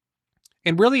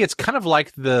really, it's kind of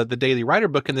like the Daily Writer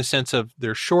book in the sense of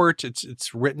they're short.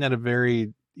 It's written at a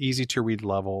very easy to read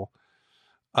level.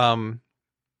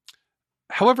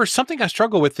 However, something I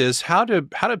struggle with is how do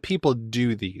people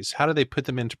do these? How do they put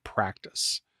them into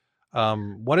practice?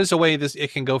 What is a way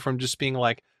it can go from just being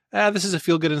like, this is a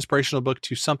feel-good inspirational book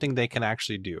to something they can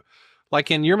actually do? Like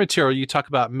in your material, you talk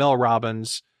about Mel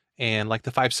Robbins and like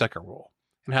the 5-second rule,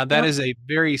 and how that is a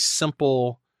very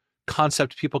simple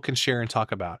concept people can share and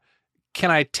talk about.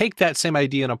 Can I take that same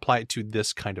idea and apply it to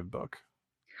this kind of book?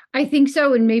 I think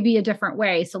so, and maybe a different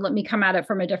way. So let me come at it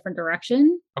from a different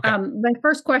direction. Okay. My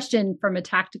first question from a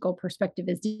tactical perspective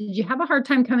is, did you have a hard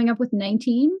time coming up with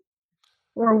 19?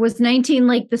 Or was 19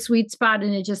 like the sweet spot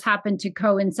and it just happened to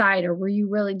coincide? Or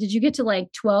did you get to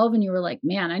like 12 and you were like,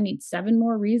 man, I need 7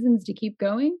 more reasons to keep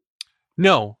going?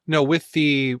 No,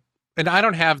 and I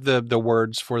don't have the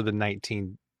words for the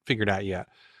 19 figured out yet.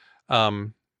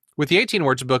 With the 18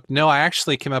 words book, no, I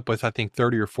actually came up with, I think,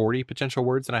 30 or 40 potential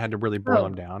words, and I had to really boil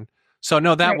them Oh, down. So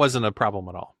no, that right. wasn't a problem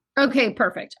at all. Okay,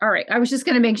 perfect. All right. I was just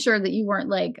going to make sure that you weren't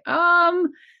like,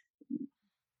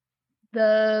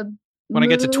 the When I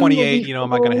get to moon will 28, be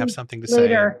am I going to have full something to say?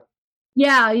 later.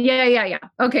 Yeah.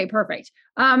 Okay, perfect.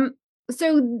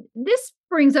 So this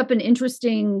brings up an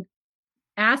interesting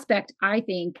aspect, I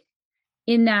think,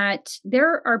 in that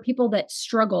there are people that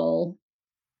struggle,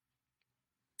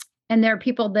 and there are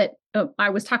people that I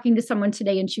was talking to someone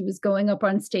today, and she was going up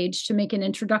on stage to make an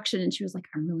introduction, and she was like,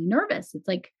 I'm really nervous. It's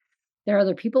like there are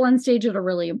other people on stage that are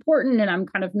really important, and I'm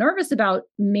kind of nervous about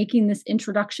making this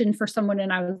introduction for someone.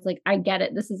 And I was like, I get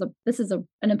it.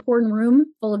 An important room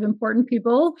full of important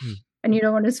people, Hmm. and you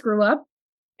don't want to screw up.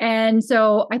 And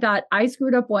so I thought, I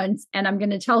screwed up once, and I'm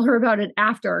going to tell her about it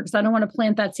after, because I don't want to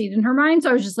plant that seed in her mind. So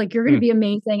I was just like, you're going to be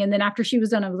amazing. And then after she was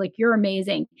done, I was like, you're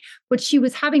amazing. But she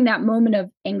was having that moment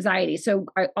of anxiety. So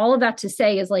all of that to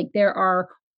say is, like, there are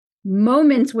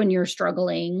moments when you're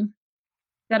struggling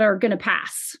that are going to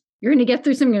pass. You're going to get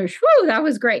through something. Whew, that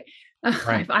was great.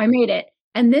 Right. I made it.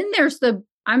 And then there's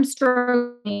I'm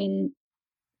struggling.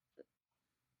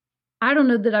 I don't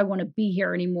know that I want to be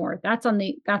here anymore. That's on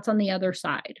the other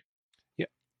side. Yeah.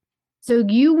 So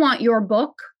you want your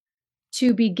book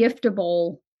to be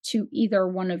giftable to either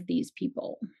one of these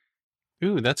people.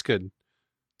 Ooh, that's good.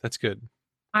 That's good.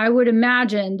 I would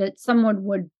imagine that someone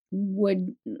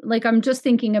would like, I'm just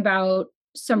thinking about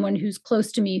someone who's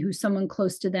close to me, who's someone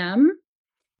close to them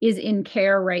is in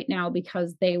care right now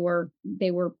because they were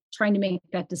trying to make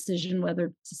that decision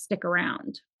whether to stick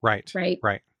around. Right. Right.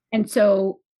 Right. And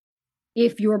so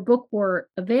if your book were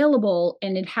available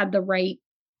and it had the right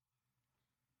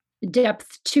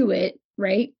depth to it,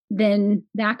 right, then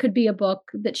that could be a book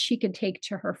that she could take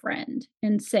to her friend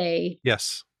and say,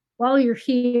 Yes. while you're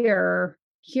here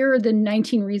are the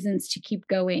 19 reasons to keep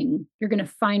going. You're going to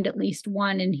find at least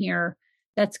one in here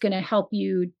that's going to help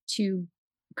you to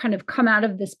kind of come out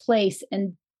of this place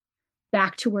and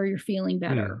back to where you're feeling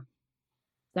better.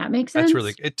 Does that make sense?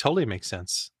 It totally makes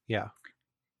sense. Yeah.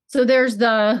 So there's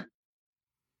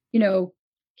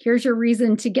here's your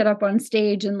reason to get up on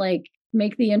stage and like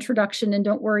make the introduction, and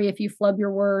don't worry if you flub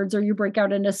your words or you break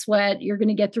out in a sweat, you're going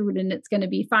to get through it and it's going to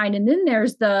be fine. And then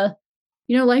there's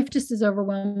life just is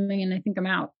overwhelming and I think I'm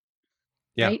out.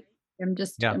 Yeah. Right. I'm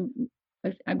just, Yeah.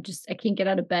 I can't get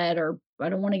out of bed, or I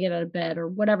don't want to get out of bed, or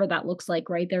whatever that looks like.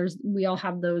 Right. We all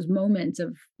have those moments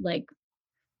of like,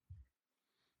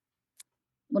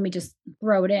 let me just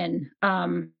throw it in.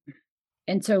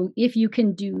 And so if you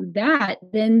can do that,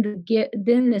 then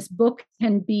this book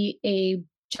can be a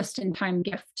just-in-time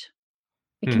gift.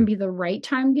 It can be the right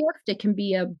time gift. It can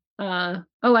be I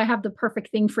have the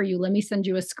perfect thing for you. Let me send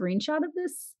you a screenshot of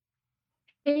this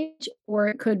page. Or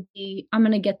it could be, I'm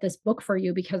going to get this book for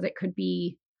you because it could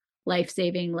be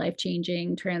life-saving,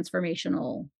 life-changing,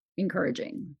 transformational,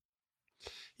 encouraging.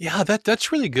 Yeah,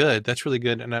 that's really good. That's really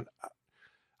good. And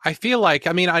I feel like,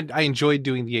 I enjoyed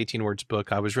doing the 18 words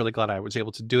book. I was really glad I was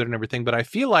able to do it and everything. But I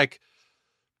feel like,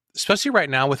 especially right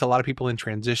now with a lot of people in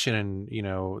transition and,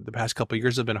 the past couple of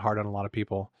years have been hard on a lot of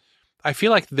people. I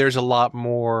feel like there's a lot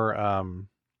more, I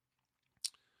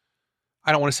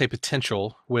don't want to say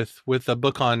potential with a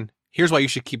book on here's why you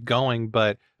should keep going,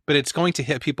 but it's going to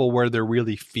hit people where they're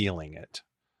really feeling it.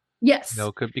 Yes.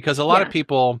 Because a lot of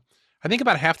people, I think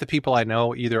about half the people I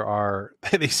know either are,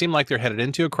 they seem like they're headed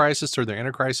into a crisis, or they're in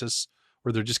a crisis,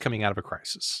 or they're just coming out of a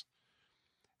crisis.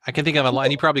 I can think of a lot,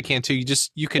 and you probably can too.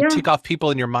 You can tick off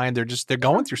people in your mind. They're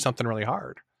going through something really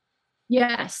hard.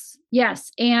 Yes.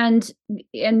 And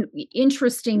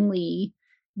interestingly,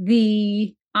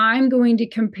 I'm going to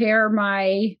compare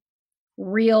my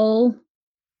real,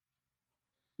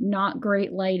 not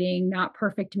great lighting, not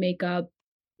perfect makeup,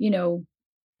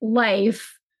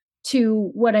 life to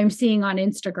what I'm seeing on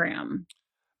Instagram.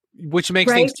 Which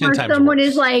makes things 10 times someone worse.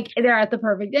 Is like, they're at the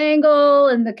perfect angle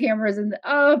and the camera's in the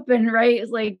up and right.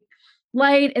 It's like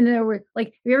light. And then we're like,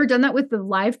 have you ever done that with the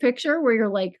live picture where you're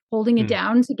like holding it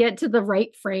down to get to the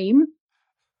right frame?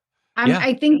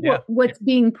 I think what's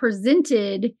being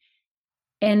presented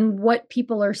and what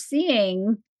people are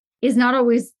seeing is not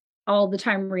always all the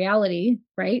time reality,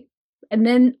 right? And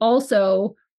then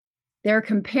also they're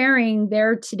comparing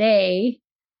their today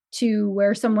to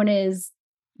where someone is,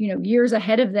 years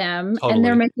ahead of them. Totally. And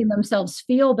they're making themselves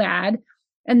feel bad.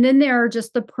 And then there are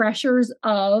just the pressures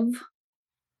of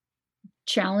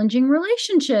challenging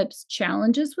relationships,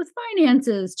 challenges with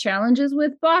finances, challenges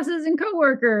with bosses and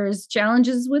coworkers,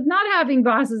 challenges with not having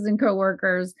bosses and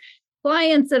coworkers,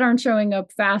 clients that aren't showing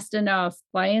up fast enough,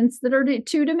 clients that are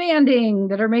too demanding,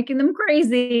 that are making them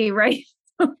crazy, right?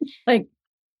 Like,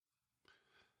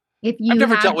 If I've you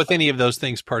never had dealt with any of those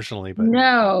things personally, but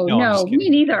no, no, I'm just me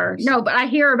kidding. neither. No, but I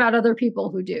hear about other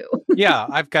people who do. Yeah,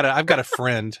 I've got a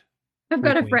friend I've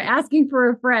got with a me. friend asking for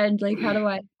a friend, like, how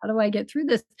do I get through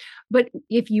this? But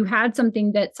if you had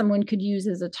something that someone could use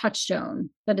as a touchstone,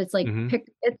 that it's like Hmm.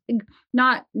 pick it,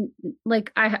 not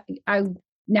like I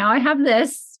now I have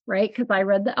this, right? Because I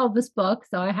read the Elvis book.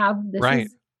 So I have Right,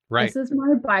 right. this is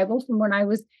my Bible from when I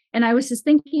was, and I was just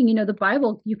thinking, the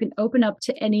Bible, you can open up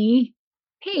to any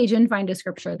page and find a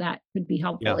scripture that could be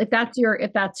helpful Yeah, if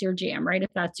that's your jam, right?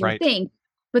 If that's your right. thing.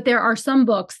 But there are some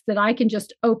books that I can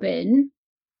just open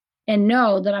and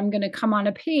know that I'm going to come on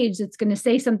a page that's going to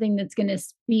say something that's going to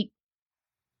speak,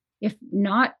 if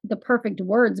not the perfect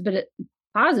words, but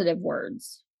positive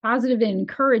words, positive and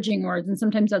encouraging words. And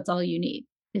sometimes that's all you need,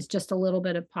 is just a little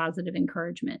bit of positive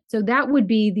encouragement. So that would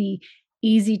be the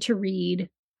easy to read.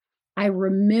 I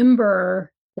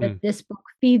remember that Mm. this book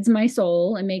feeds my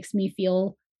soul and makes me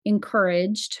feel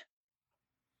encouraged.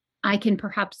 I can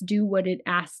perhaps do what it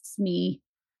asks me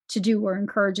to do or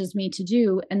encourages me to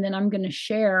do. And then I'm going to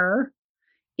share,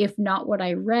 if not what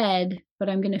I read, but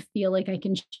I'm going to feel like I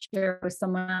can share with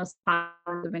someone else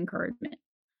positive encouragement.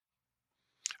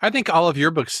 I think all of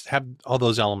your books have all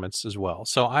those elements as well.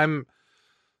 So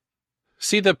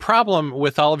see, the problem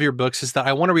with all of your books is that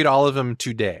I want to read all of them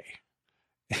today.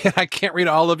 I can't read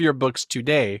all of your books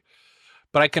today,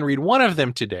 but I can read one of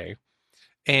them today.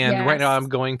 And right now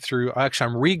Yes.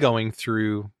 I'm re-going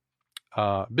through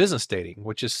Business Dating,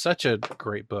 which is such a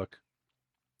great book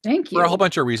Thank for a whole you.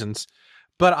 bunch of reasons.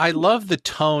 But I love the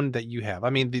tone that you have. I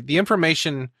mean, the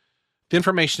information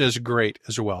is great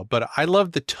as well, but I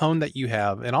love the tone that you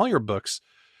have in all your books,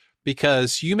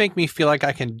 because you make me feel like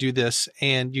I can do this,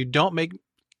 and you don't make,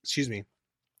 excuse me,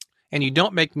 and you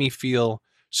don't make me feel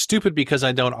stupid because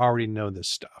I don't already know this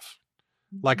stuff.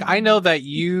 Like, I know that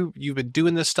you've been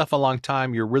doing this stuff a long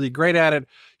time. You're really great at it.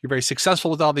 You're very successful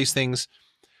with all these things.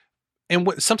 And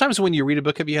sometimes when you read a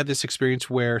book, have you had this experience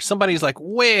where somebody's like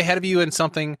way ahead of you in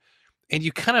something and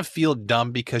you kind of feel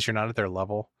dumb because you're not at their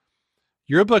level?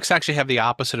 Your books actually have the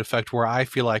opposite effect, where I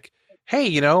feel like,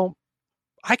 hey,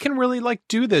 I can really like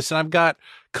do this. And I've got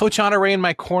Coach Honorée in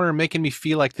my corner making me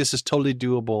feel like this is totally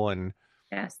doable. And,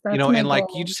 Yes, that's my and like,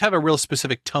 you goal. just have a real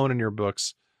specific tone in your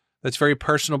books that's very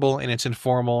personable and it's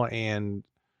informal. And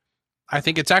I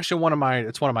think it's actually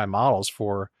it's one of my models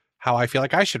for how I feel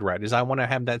like I should write, is I want to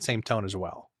have that same tone as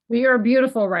well. Well, you're a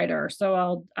beautiful writer.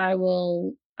 So I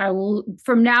will,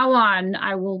 from now on,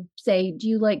 I will say, do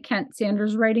you like Kent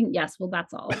Sanders writing? Yes. Well,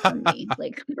 that's all from me.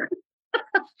 Like,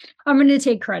 I'm going to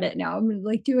take credit now. I'm going to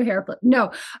like do a hair flip.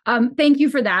 No, thank you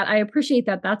for that. I appreciate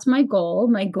that. That's my goal.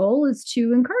 My goal is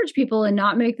to encourage people and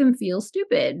not make them feel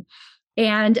stupid.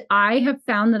 And I have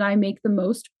found that I make the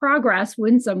most progress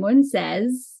when someone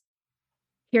says,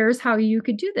 here's how you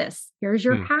could do this. Here's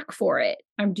your hack for it.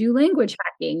 I'm do language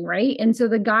hacking, right? And so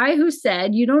the guy who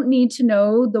said, you don't need to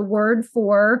know the word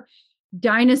for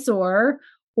dinosaur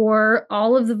or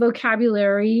all of the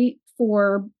vocabulary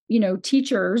for,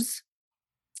 teachers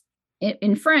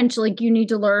in French, like you need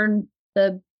to learn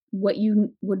what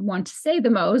you would want to say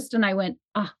the most. And I went,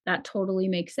 that totally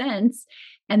makes sense.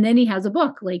 And then he has a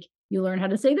book, like, you learn how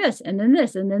to say this, and then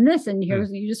this, and then this, and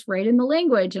here's, you just write in the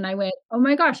language. And I went, oh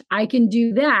my gosh, I can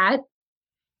do that.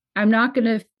 I'm not going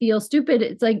to feel stupid.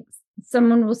 It's like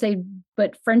someone will say,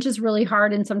 but French is really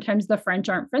hard, and sometimes the French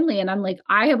aren't friendly. And I'm like,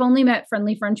 I have only met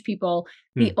friendly French people.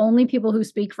 The only people who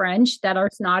speak French that are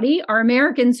snotty are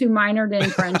Americans who minored in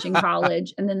French in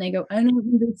college. And then they go, I don't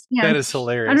understand. That is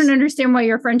hilarious. I don't understand why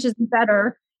your French isn't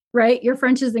better, right? Your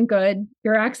French isn't good.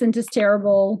 Your accent is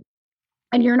terrible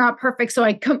and you're not perfect. So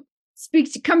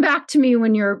come back to me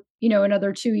when you're,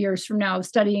 another 2 years from now,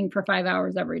 studying for 5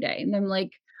 hours every day. And I'm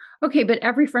like, okay, but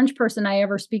every French person I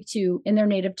ever speak to in their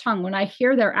native tongue, when I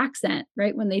hear their accent,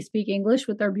 right, when they speak English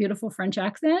with their beautiful French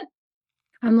accent,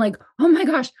 I'm like, oh my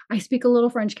gosh, I speak a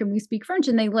little French. Can we speak French?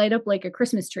 And they light up like a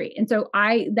Christmas tree. And so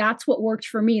that's what worked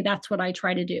for me. That's what I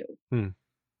try to do.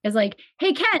 Is like,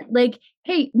 hey, Kent, like,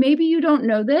 hey, maybe you don't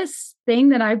know this thing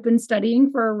that I've been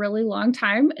studying for a really long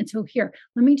time. And so here,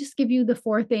 let me just give you the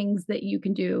 4 things that you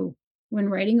can do when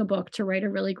writing a book to write a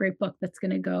really great book that's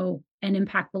going to go and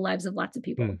impact the lives of lots of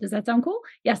people. Does that sound cool?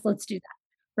 Yes, let's do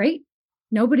that. Right?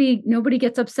 Nobody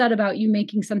gets upset about you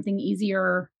making something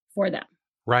easier for them.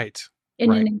 Right.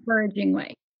 In an encouraging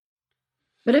way.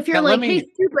 But if you're hey,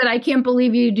 stupid, I can't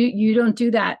believe you don't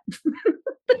do that.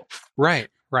 Right.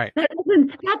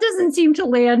 That doesn't seem to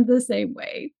land the same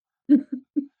way.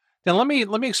 Now let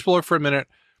me explore for a minute.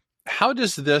 How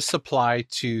does this apply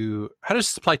to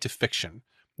fiction?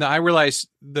 Now I realize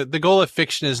the goal of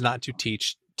fiction is not to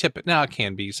teach now it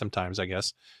can be sometimes, I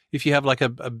guess, if you have like a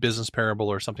business parable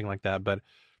or something like that. But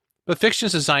fiction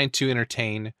is designed to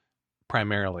entertain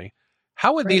primarily.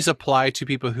 How would Right. these apply to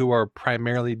people who are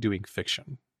primarily doing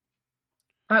fiction?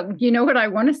 You know what I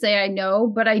want to say? I know,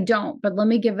 but I don't. But let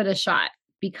me give it a shot,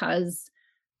 because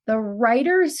the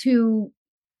writers who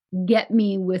get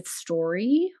me with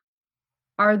story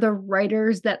are the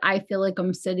writers that I feel like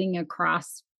I'm sitting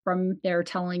across from. They're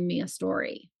telling me a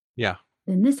story. Yeah.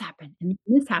 Then this happened, and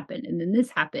this happened, and then this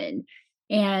happened.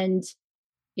 And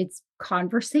it's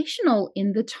conversational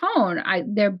in the tone.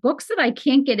 They're books that I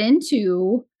can't get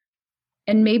into,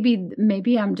 and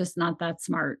maybe I'm just not that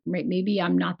smart, right? Maybe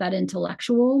I'm not that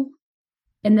intellectual,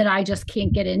 and that I just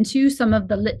can't get into some of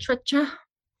the literature.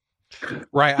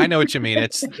 Right. I know what you mean.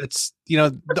 It's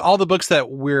all the books that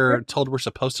we're told we're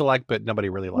supposed to like, but nobody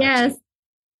really likes. Yes.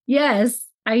 Yes.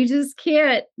 I just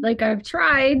can't. Like, I've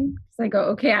tried. So I go,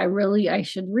 okay, I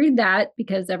should read that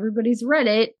because everybody's read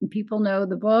it and people know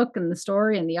the book and the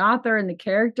story and the author and the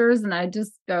characters. And I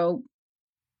just go,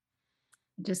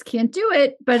 just can't do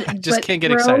it. I But just can't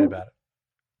get excited about it.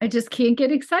 I just can't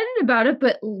get excited about it.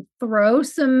 But throw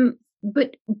some,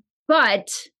 but,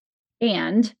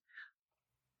 and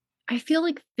I feel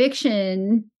like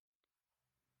fiction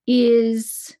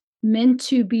is meant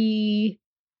to be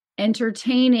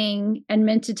entertaining and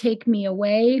meant to take me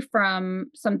away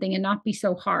from something and not be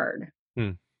so hard.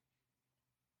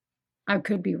 I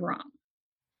could be wrong.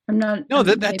 I'm not. No,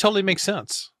 that totally makes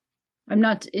sense. I'm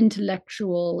not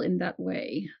intellectual in that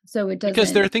way. So it doesn't.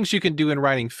 Because there are things you can do in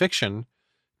writing fiction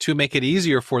to make it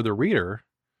easier for the reader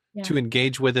to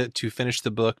engage with it, to finish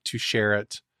the book, to share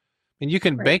it. And you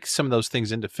can bake some of those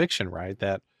things into fiction, right?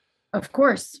 That, of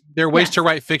course, there are ways to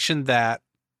write fiction that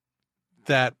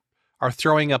are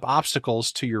throwing up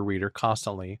obstacles to your reader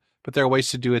constantly, but there are ways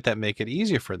to do it that make it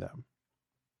easier for them.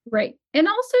 Right. And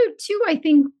also, too, I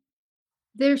think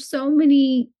there's so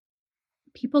many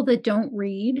people that don't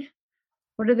read.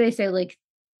 What do they say? Like,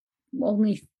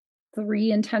 only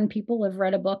 3 in 10 people have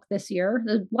read a book this year.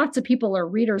 Lots of people are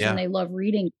readers and they love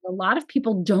reading. A lot of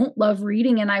people don't love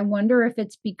reading. And I wonder if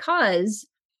it's because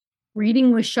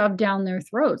reading was shoved down their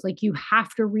throats. Like, you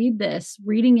have to read this.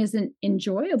 Reading isn't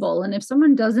enjoyable. And if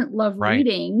someone doesn't love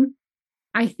reading,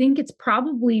 I think it's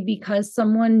probably because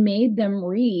someone made them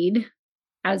read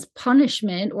as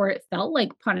punishment, or it felt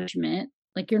like punishment.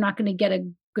 Like, you're not going to get a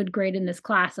good grade in this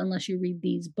class unless you read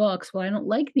these books. Well, I don't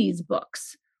like these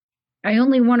books. I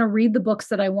only want to read the books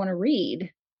that I want to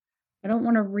read. I don't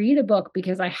want to read a book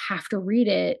because I have to read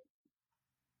it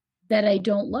that I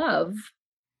don't love,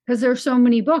 because there's so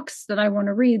many books that I want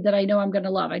to read that I know I'm going to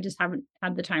love. I just haven't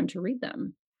had the time to read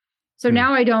them. So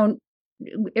now I don't,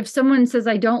 if someone says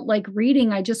I don't like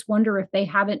reading, I just wonder if they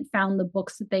haven't found the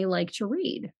books that they like to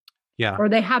read. Yeah. Or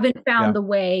they haven't found the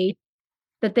way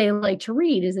that they like to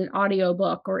read. Is it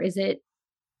audiobook, or is it,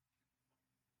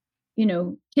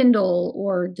 Kindle,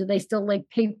 or do they still like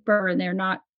paper and they're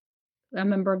not a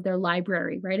member of their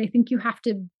library, right? I think you have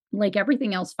to, like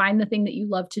everything else, find the thing that you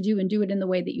love to do and do it in the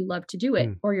way that you love to do it,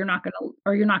 or you're not going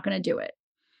to do it.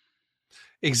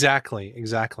 Exactly.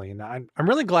 And I'm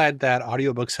really glad that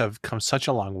audiobooks have come such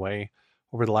a long way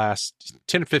over the last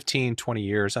 10, 15, 20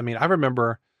 years. I mean, I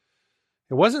remember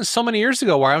it wasn't so many years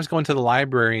ago where I was going to the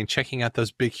library and checking out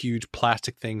those big, huge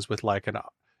plastic things with like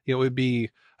it would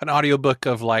be an audiobook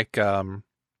of like Malcolm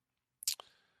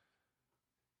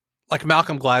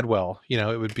Gladwell,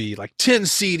 it would be like 10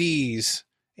 CDs,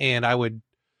 and I would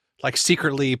like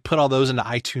secretly put all those into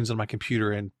iTunes on my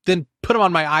computer and then put them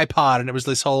on my iPod. And it was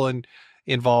this whole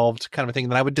involved kind of a thing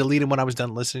that I would delete them when I was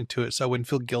done listening to it, so I wouldn't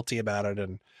feel guilty about it.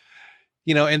 And,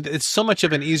 and it's so much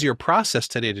of an easier process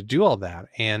today to do all that.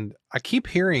 And I keep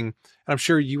hearing, and I'm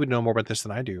sure you would know more about this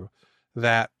than I do,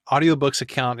 that audiobooks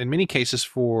account in many cases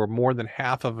for more than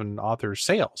half of an author's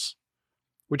sales,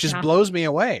 which just blows me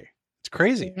away. It's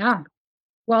crazy. Yeah.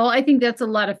 Well, I think that's a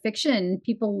lot of fiction.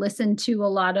 People listen to a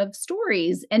lot of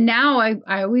stories. And now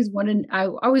I always want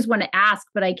to ask,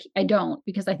 but I don't,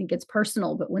 because I think it's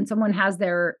personal. But when someone has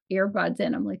their earbuds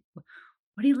in, I'm like,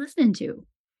 what are you listening to?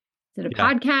 Is it a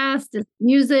podcast? Is it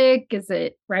music? Is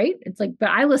it right? It's like, but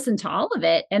I listen to all of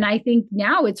it. And I think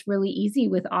now it's really easy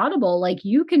with Audible. Like,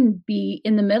 you can be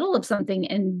in the middle of something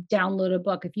and download a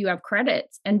book if you have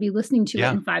credits and be listening to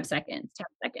it in 5 seconds, 10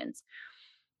 seconds.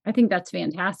 I think that's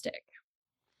fantastic.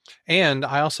 And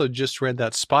I also just read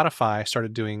that Spotify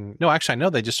started doing, no, actually, I know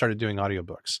they just started doing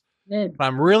audiobooks. But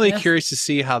I'm really curious to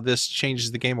see how this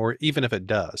changes the game, or even if it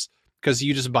does, because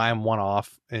you just buy them one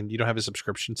off and you don't have a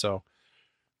subscription. So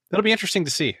that'll be interesting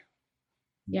to see.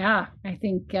 Yeah, I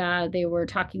think they were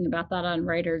talking about that on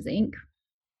Writers Inc.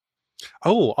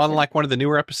 Oh, on like one of the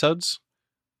newer episodes?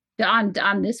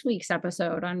 on this week's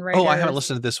episode on Oh, I haven't writers.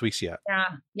 listened to this week's yet.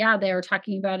 Yeah, they were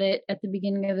talking about it at the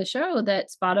beginning of the show that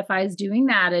Spotify is doing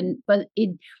that,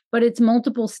 but it's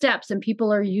multiple steps, and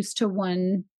people are used to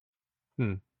one.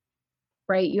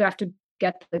 Right? You have to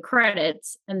get the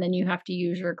credits, and then you have to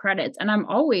use your credits. And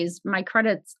my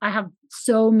credits, I have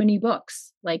so many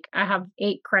books. Like I have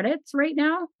 8 credits right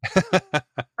now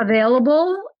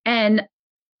available, and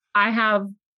I have,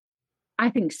 I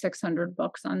think, 600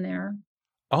 books on there.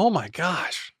 Oh my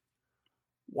gosh.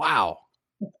 Wow.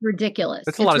 It's ridiculous.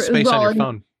 That's a lot of space on your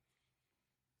phone.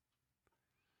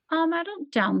 I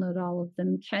don't download all of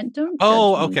them, Kent. Don't.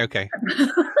 Oh, okay.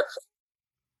 I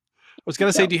was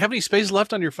going to say, do you have any space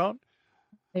left on your phone?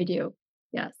 I do.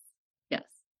 Yes.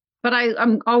 But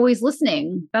I'm always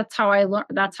listening. That's how I learn.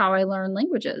 That's how I learn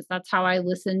languages. That's how I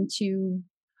listen to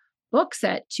books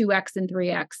at 2x and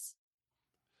 3x.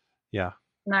 Yeah.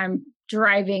 And I'm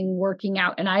driving, working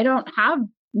out, and I don't have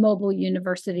mobile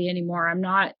university anymore.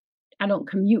 I don't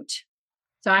commute.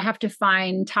 So I have to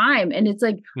find time. And it's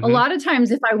like a lot of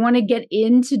times if I want to get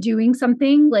into doing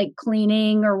something like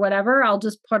cleaning or whatever, I'll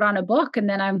just put on a book, and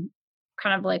then I'm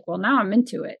kind of like, well, now I'm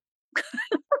into it.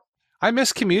 I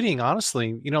miss commuting,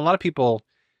 honestly. A lot of people,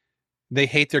 they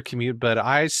hate their commute, but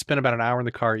I spent about an hour in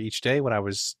the car each day when I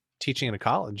was teaching in a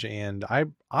college, and I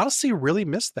honestly really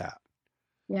miss that.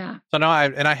 Yeah. So now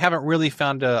I haven't really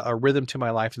found a rhythm to my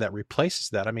life that replaces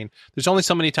that. I mean, there's only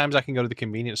so many times I can go to the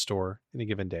convenience store in a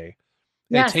given day.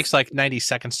 Yes. It takes like 90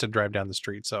 seconds to drive down the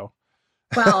street. So,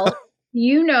 well,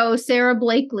 Sarah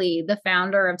Blakely, the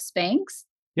founder of Spanx,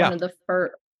 one of the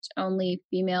first only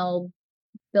female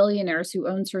billionaires who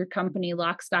owns her company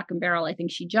Lock, Stock and Barrel. I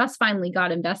think she just finally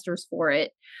got investors for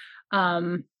it.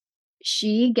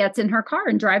 She gets in her car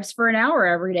and drives for an hour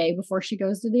every day before she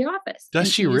goes to the office.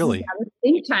 Does she really?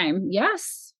 Think time.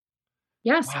 Yes.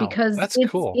 Wow, because that's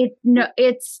cool.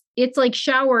 It's like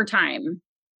shower time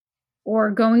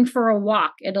or going for a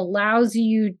walk. It allows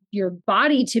your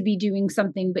body to be doing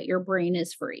something, but your brain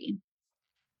is free.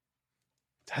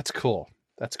 That's cool.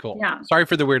 Yeah. Sorry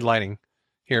for the weird lighting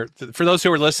here. For those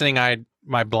who are listening,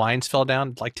 my blinds fell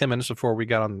down like 10 minutes before we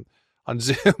got on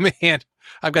Zoom, and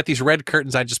I've got these red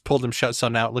curtains. I just pulled them shut, so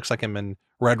now it looks like I'm in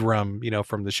Red Room,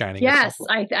 from The Shining. Yes,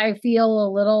 I feel a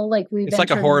little like it's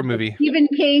like a horror movie. Stephen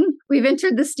King. We've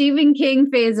entered the Stephen King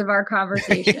phase of our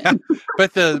conversation. Yeah.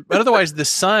 But otherwise, the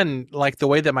sun, like the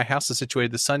way that my house is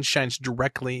situated, the sun shines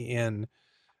directly in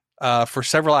for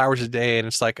several hours a day, and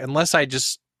it's like unless I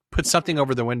just put something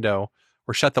over the window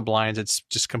or shut the blinds, it's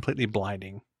just completely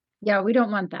blinding. Yeah, we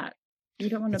don't want that. We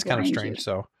don't want to. It's kind of strange.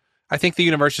 So I think the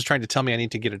universe is trying to tell me I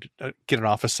need to get an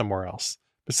office somewhere else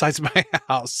besides my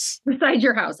house. Besides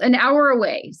your house, an hour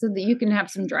away, so that you can have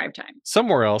some drive time.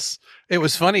 Somewhere else. It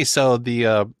was funny. So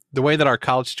the way that our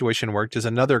college situation worked is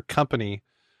another company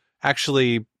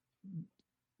actually,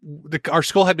 our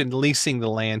school had been leasing the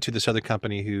land to this other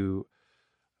company who,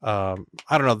 I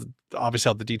don't know, obviously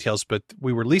all the details, but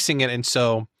we were leasing it. And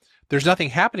so there's nothing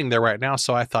happening there right now.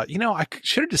 So I thought, I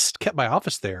should have just kept my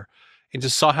office there and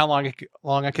just saw how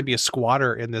long I could be a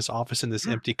squatter in this office in this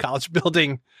empty college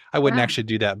building. I wouldn't actually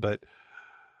do that, but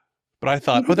I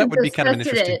thought, that would be kind of an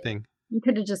interesting thing. You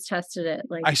could have just tested it.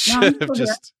 Like I should have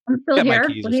just. I'm still here.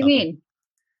 What do you mean?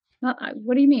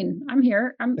 What do you mean? I'm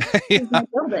here. I'm. Yeah.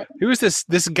 Who is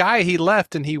this guy? He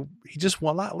left and he just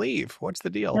will not leave. What's the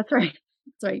deal? That's right.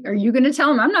 Are you going to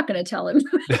tell him? I'm not going to tell him.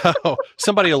 No,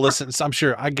 somebody will listen. I'm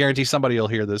sure. I guarantee somebody will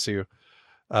hear this who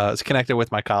is connected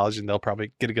with my college, and they'll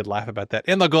probably get a good laugh about that.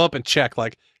 And they'll go up and check,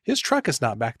 like, his truck is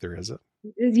not back there, is it?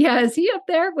 Yeah, is he up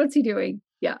there? What's he doing?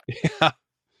 Yeah. Well,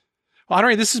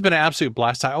 Honorée, this has been an absolute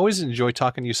blast. I always enjoy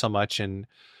talking to you so much, and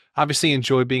obviously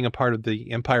enjoy being a part of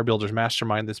the Empire Builders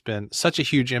Mastermind that's been such a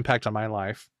huge impact on my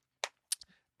life.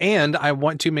 And I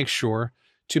want to make sure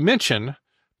to mention,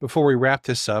 before we wrap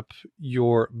this up,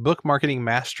 your book marketing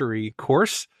mastery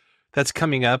course that's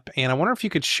coming up. And I wonder if you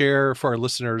could share for our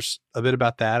listeners a bit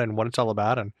about that and what it's all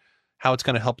about and how it's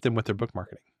going to help them with their book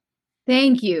marketing.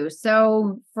 Thank you.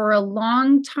 So for a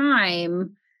long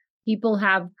time, people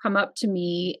have come up to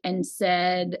me and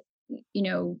said,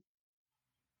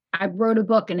 I wrote a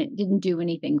book and it didn't do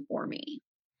anything for me.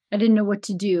 I didn't know what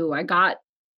to do.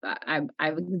 I've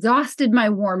exhausted my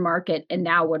warm market, and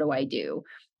now what do I do?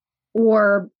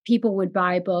 Or people would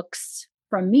buy books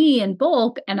from me in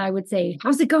bulk, and I would say,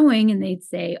 how's it going? And they'd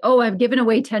say, oh, I've given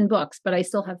away 10 books, but I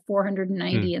still have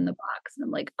 490 in the box. And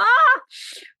I'm like,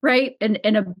 right. And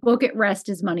a book at rest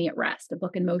is money at rest. A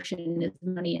book in motion is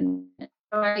money. And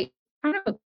so I kind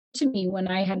of to me when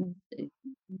I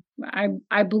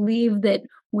believe that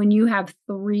when you have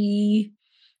 3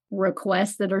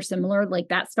 requests that are similar, like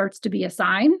that starts to be a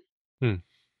sign.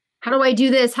 how do I do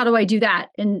this? How do I do that?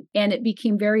 And it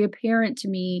became very apparent to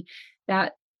me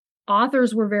that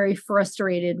authors were very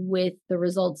frustrated with the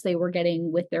results they were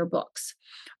getting with their books,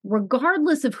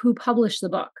 regardless of who published the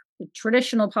book,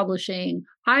 traditional publishing,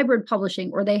 hybrid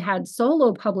publishing, or they had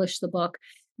solo publish the book,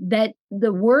 that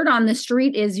the word on the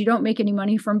street is you don't make any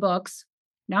money from books.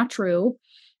 Not true.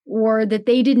 Or that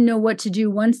they didn't know what to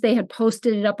do once they had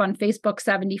posted it up on Facebook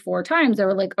 74 times. They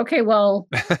were like, okay, well,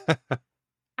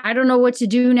 I don't know what to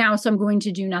do now, so I'm going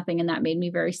to do nothing. And that made me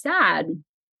very sad.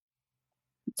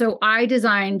 So I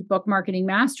designed Book Marketing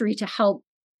Mastery to help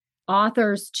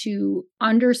authors to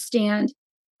understand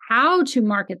how to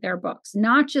market their books,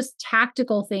 not just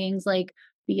tactical things like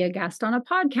be a guest on a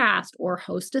podcast or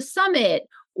host a summit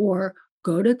or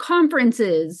go to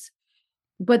conferences,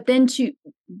 but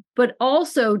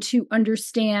also to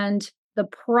understand the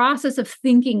process of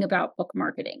thinking about book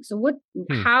marketing. So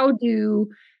how do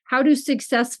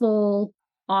successful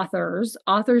authors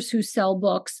who sell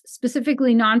books,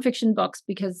 specifically nonfiction books,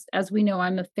 because as we know,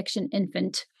 I'm a fiction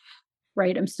infant,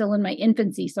 right? I'm still in my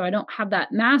infancy, so I don't have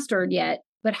that mastered yet.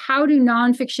 But how do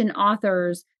nonfiction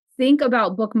authors think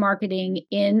about book marketing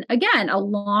in, again, a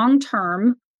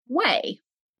long-term way?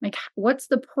 Like, what's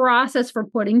the process for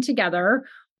putting together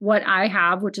what I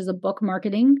have, which is a book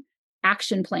marketing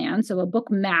action plan, so a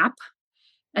book map.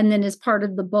 And then as part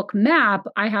of the book map,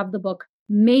 I have the book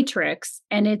matrix,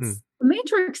 and it's a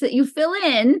matrix that you fill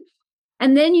in.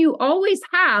 And then you always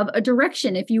have a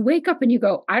direction. If you wake up and you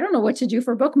go, I don't know what to do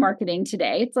for book marketing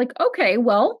today, it's like, okay,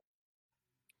 well,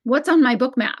 what's on my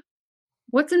book map?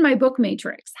 What's in my book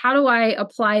matrix? How do I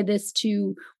apply this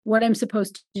to what I'm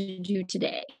supposed to do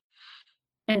today?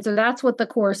 And so that's what the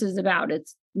course is about.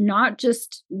 It's not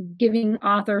just giving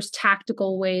authors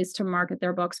tactical ways to market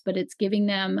their books, but it's giving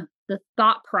them the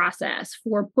thought process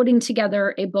for putting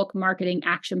together a book marketing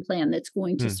action plan that's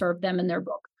going to serve them and their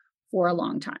book for a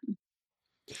long time.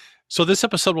 So this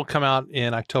episode will come out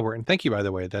in October. And thank you, by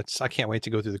the way. I can't wait to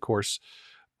go through the course.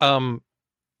 Will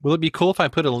it be cool if I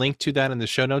put a link to that in the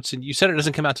show notes? And you said it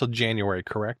doesn't come out till January,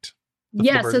 correct?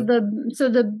 Yeah.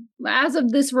 So as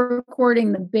of this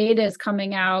recording, the beta is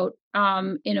coming out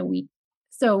in a week.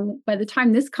 So by the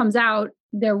time this comes out,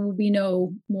 there will be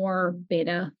no more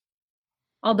beta.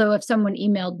 Although if someone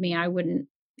emailed me, I would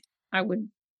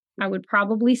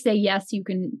probably say, yes, you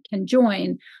can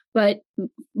join, but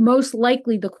most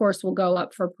likely the course will go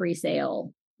up for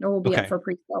pre-sale, or will be up for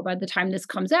pre-sale by the time this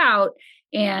comes out.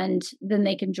 And then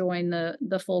they can join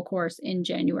the full course in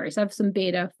January. So I have some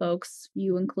beta folks,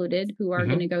 you included, who are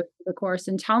going to go through the course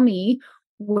and tell me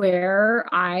where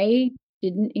I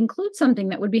didn't include something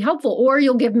that would be helpful, or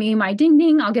you'll give me my ding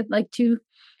ding. I'll get like two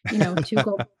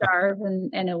gold stars,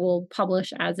 and it will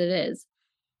publish as it is.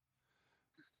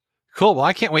 Cool. Well,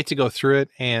 I can't wait to go through it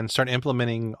and start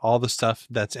implementing all the stuff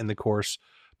that's in the course.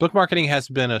 Book marketing has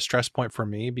been a stress point for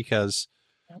me because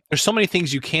there's so many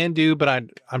things you can do, but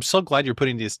I'm so glad you're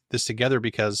putting this together,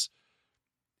 because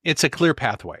it's a clear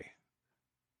pathway,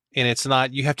 and it's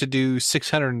not, you have to do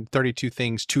 632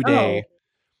 things today.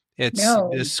 It's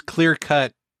this clear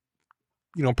cut,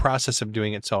 process of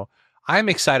doing it. So I'm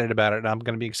excited about it, and I'm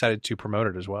going to be excited to promote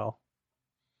it as well.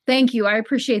 Thank you. I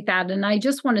appreciate that. And I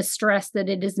just want to stress that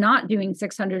it is not doing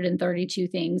 632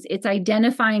 things. It's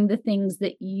identifying the things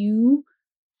that you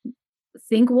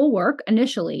think will work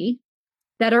initially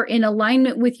that are in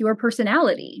alignment with your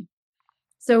personality.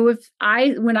 So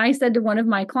when I said to one of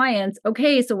my clients,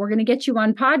 okay, so we're going to get you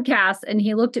on podcasts, and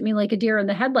he looked at me like a deer in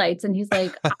the headlights, and he's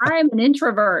like, I'm an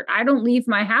introvert. I don't leave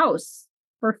my house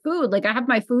for food. Like, I have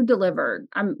my food delivered.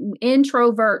 I'm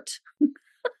introvert.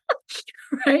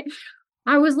 Right?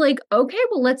 I was like, okay,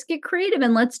 well, let's get creative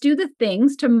and let's do the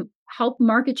things to help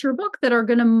market your book that are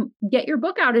going to get your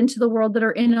book out into the world, that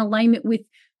are in alignment with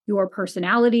your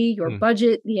personality, your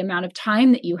budget, the amount of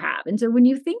time that you have. And so when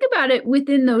you think about it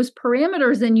within those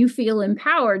parameters, then you feel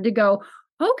empowered to go,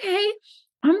 okay,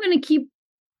 I'm going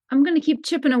to keep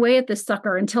chipping away at this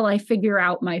sucker until I figure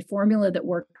out my formula that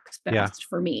works best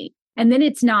for me. And then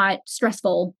it's not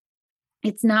stressful.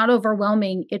 It's not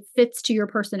overwhelming. It fits to your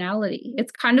personality.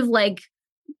 It's kind of like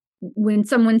when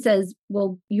someone says,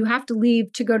 well, you have to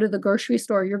leave to go to the grocery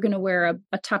store, you're going to wear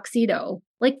a tuxedo.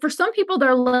 Like, for some people,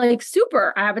 they're like,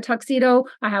 super, I have a tuxedo.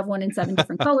 I have one in 7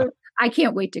 different colors. I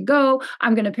can't wait to go.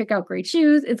 I'm going to pick out great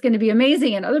shoes. It's going to be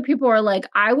amazing. And other people are like,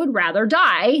 I would rather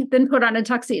die than put on a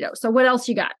tuxedo. So what else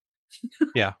you got?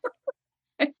 Yeah.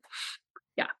 Yeah.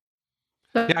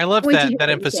 Yeah. I love that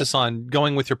emphasis on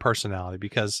going with your personality,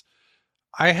 because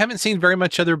I haven't seen very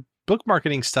much other book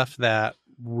marketing stuff that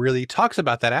really talks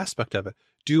about that aspect of it.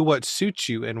 Do what suits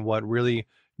you and what really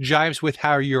jives with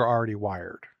how you're already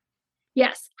wired.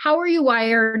 Yes. How are you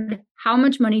wired? How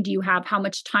much money do you have? How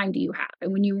much time do you have?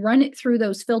 And when you run it through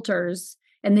those filters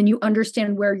and then you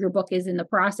understand where your book is in the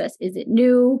process, is it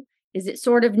new? Is it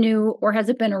sort of new? Or has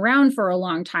it been around for a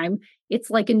long time? It's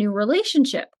like a new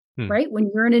relationship, Hmm. right? When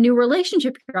you're in a new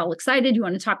relationship, you're all excited. You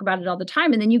want to talk about it all the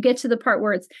time. And then you get to the part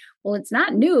where it's, well, it's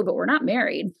not new, but we're not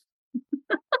married,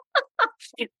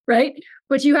 right?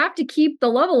 But you have to keep the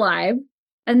love alive.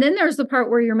 And then there's the part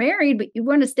where you're married, but you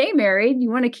want to stay married. You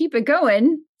want to keep it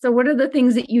going. So, what are the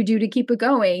things that you do to keep it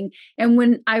going? And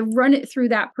when I run it through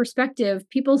that perspective,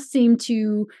 people seem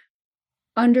to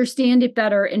understand it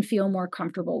better and feel more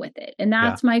comfortable with it. And Yeah.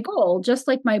 that's my goal, just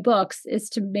like my books, is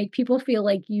to make people feel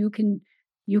like you can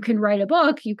write a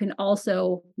book. You can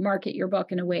also market your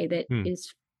book in a way that Hmm.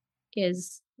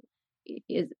 is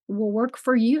will work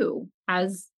for you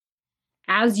as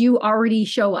you already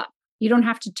show up. You don't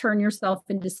have to turn yourself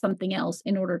into something else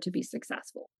in order to be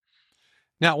successful.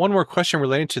 Now, one more question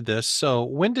related to this. So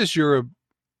when does your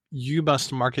You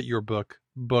Must Market Your book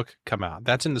come out?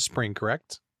 That's in the spring,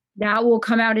 correct? That will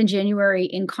come out in January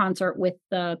in concert with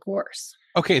the course.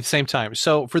 Okay, at the same time.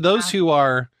 So for those who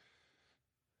are,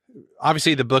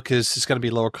 obviously the book is going to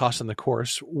be lower cost than the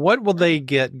course, what will they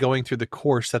get going through the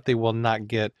course that they will not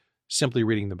get simply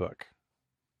reading the book?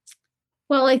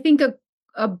 Well, I think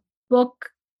a book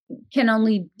can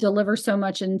only deliver so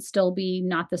much and still be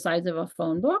not the size of a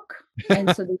phone book.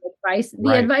 And so the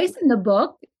Right. advice in the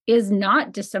book is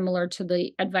not dissimilar to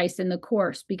the advice in the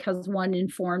course because one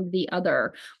informed the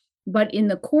other. But in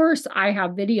the course, I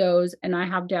have videos and I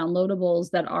have downloadables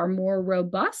that are more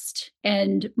robust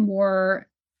and more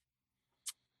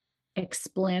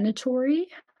explanatory,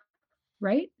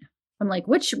 right? I'm like,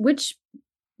 which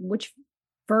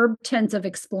verb tense of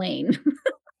explain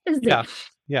is Yeah. it?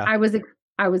 Yeah. I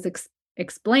was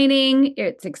explaining,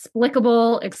 it's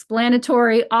explicable,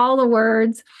 explanatory, all the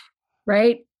words,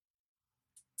 right?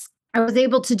 I was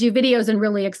able to do videos and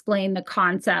really explain the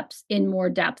concepts in more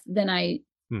depth than I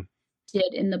Hmm.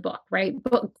 did in the book, right?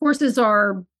 But courses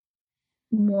are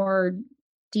more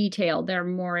detailed, they're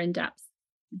more in depth,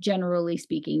 generally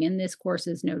speaking, and this course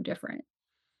is no different.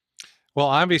 Well,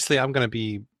 obviously I'm going to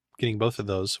be getting both of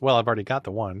those. Well, I've already got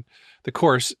the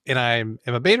course, and I am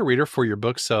a beta reader for your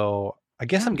book. So I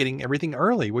guess Yeah. I'm getting everything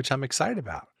early, which I'm excited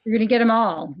about. You're going to get them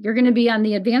all. You're going to be on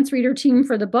the advanced reader team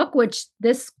for the book, which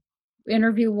this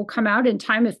interview will come out in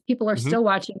time if people are Mm-hmm. still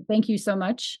watching. Thank you so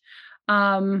much.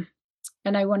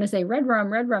 And I want to say red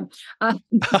rum, red rum.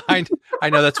 I, I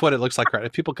know that's what it looks like, right?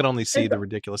 If people could only see it's, the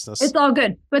ridiculousness it's all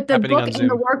good. But happening on Zoom.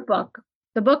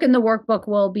 the book and the workbook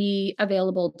will be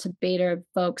available to beta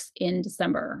folks in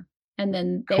December. And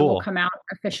then they will Cool. come out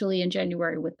officially in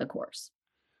January with the course.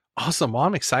 Awesome. Well,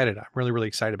 I'm excited. I'm really, really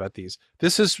excited about these.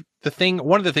 This is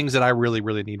one of the things that I really,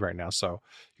 really need right now. So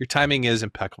your timing is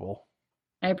impeccable.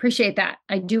 I appreciate that.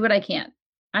 I do what I can.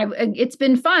 It's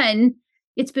been fun.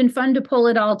 It's been fun to pull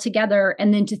it all together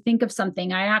and then to think of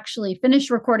something. I actually finished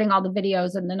recording all the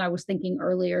videos and then I was thinking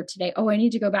earlier today, oh, I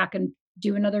need to go back and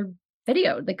do another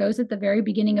video that goes at the very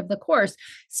beginning of the course,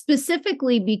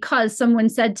 specifically because someone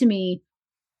said to me,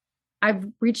 I've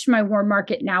reached my warm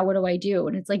market. Now what do I do?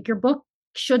 And it's like, your book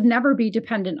should never be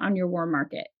dependent on your warm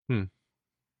market.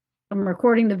 I'm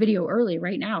recording the video early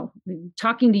right now,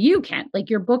 talking to you, Kent. Like,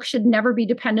 your book should never be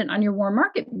dependent on your warm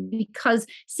market, because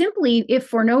simply, if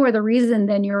for no other reason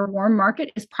than your warm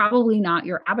market is probably not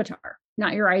your avatar,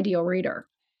 not your ideal reader.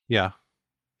 Yeah.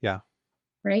 Yeah.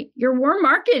 Right. Your warm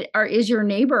market is your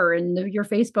neighbor and your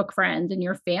Facebook friends and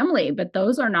your family, but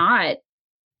those are not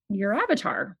your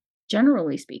avatar,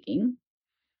 generally speaking.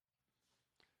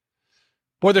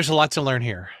 Boy, there's a lot to learn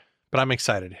here, but I'm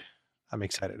excited.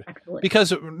 Excellent.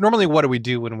 Because normally what do we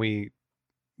do when we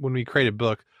create a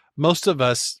book? Most of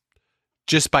us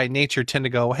just by nature tend to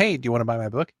go, hey, do you want to buy my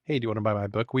book? Hey, do you want to buy my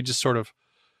book? We just sort of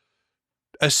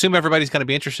assume everybody's going to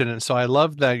be interested in it. So I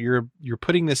love that you're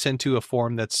putting this into a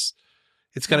form it's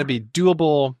going to be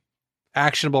doable,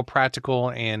 actionable,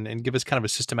 practical, and give us kind of a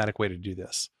systematic way to do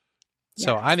this.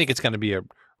 So I think it's going to be a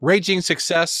raging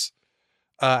success,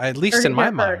 at least in my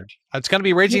mind. It's going to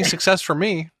be raging success for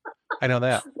me. I know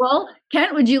that. Well,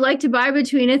 Kent, would you like to buy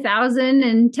between 1,000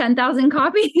 and 10,000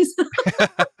 copies?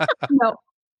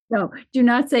 No, do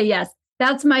not say yes.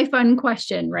 That's my fun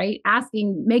question, right?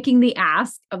 Making the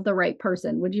ask of the right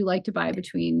person. Would you like to buy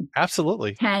between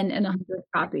absolutely 10 and 100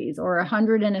 copies, or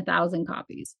 100 and 1,000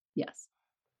 copies? Yes,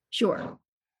 sure.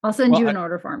 I'll send you an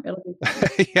order form. It'll be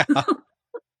fun. Yeah.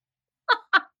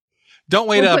 Don't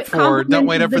wait for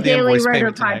the invoice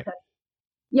payment tonight.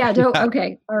 Yeah, don't.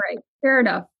 Okay. All right. Fair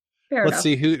enough. Let's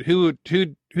see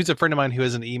who's a friend of mine who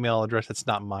has an email address that's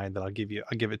not mine that I'll give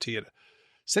it to you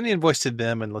Send the invoice to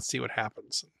them and let's see what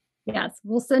happens. Yes,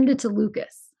 we'll send it to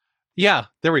Lucas. Yeah,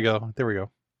 there we go.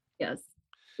 Yes.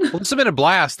 Well, this has been a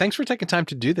blast. Thanks for taking time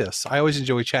to do this. I always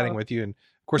enjoy chatting with you. And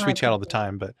of course, we chat all the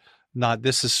time, but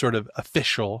this is sort of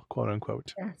official, quote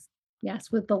unquote.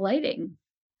 Yes, with the lighting.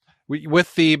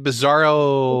 With the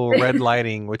bizarro red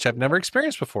lighting, which I've never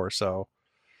experienced before. So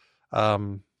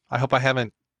I hope I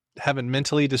haven't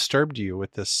mentally disturbed you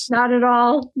with this. Not at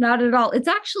all. It's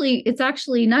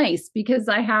actually nice because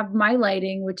I have my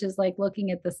lighting, which is like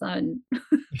looking at the sun.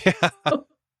 Yeah.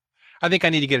 I think I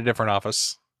need to get a different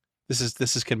office. This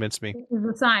has convinced me.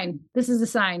 This is a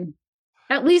sign.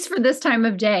 At least for this time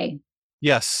of day.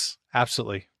 Yes,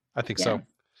 absolutely. I think so.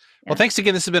 Well, thanks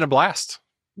again. This has been a blast.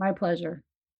 My pleasure.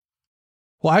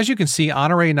 Well, as you can see,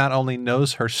 Honorée not only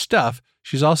knows her stuff,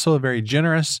 she's also a very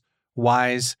generous,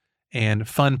 wise, and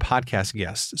fun podcast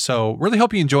guest. So really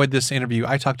hope you enjoyed this interview.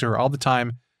 I talk to her all the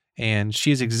time, and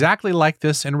she is exactly like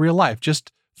this in real life,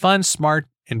 just fun, smart,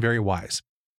 and very wise.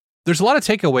 There's a lot of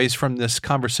takeaways from this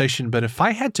conversation, but if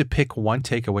I had to pick one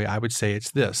takeaway, I would say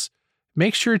it's this.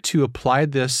 Make sure to apply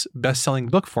this best-selling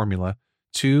book formula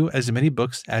to as many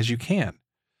books as you can.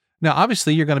 Now,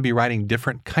 obviously, you're going to be writing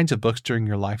different kinds of books during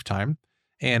your lifetime.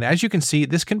 And as you can see,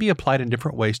 this can be applied in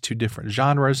different ways to different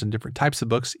genres and different types of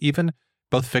books, even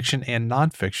both fiction and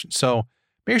nonfiction. So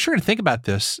make sure to think about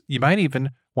this. You might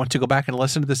even want to go back and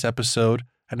listen to this episode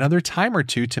another time or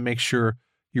two to make sure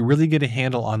you really get a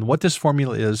handle on what this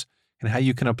formula is and how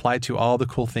you can apply it to all the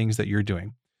cool things that you're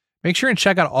doing. Make sure and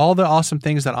check out all the awesome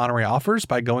things that Honorée offers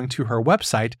by going to her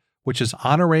website, which is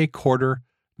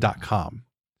honoreecorder.com.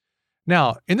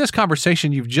 Now, in this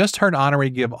conversation, you've just heard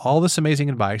Honorée give all this amazing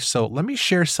advice, so let me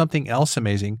share something else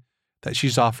amazing that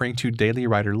she's offering to Daily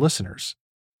Writer listeners.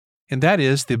 And that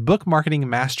is the Book Marketing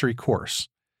Mastery course.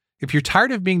 If you're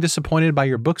tired of being disappointed by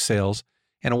your book sales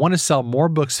and want to sell more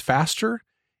books faster,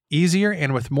 easier,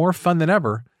 and with more fun than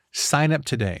ever, sign up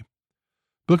today.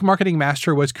 Book Marketing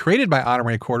Master was created by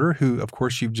Honorée Corder, who, of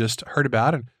course, you've just heard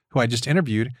about and who I just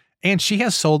interviewed, and she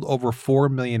has sold over 4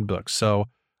 million books, so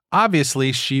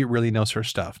obviously she really knows her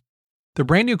stuff. The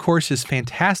brand new course is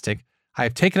fantastic.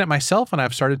 I've taken it myself, and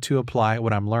I've started to apply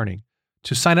what I'm learning.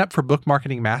 To sign up for Book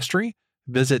Marketing Mastery,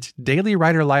 visit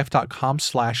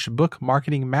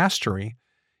dailywriterlife.com/bookmarketingmastery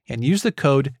and use the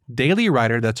code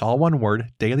DailyWriter, that's all one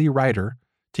word, DailyWriter,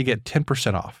 to get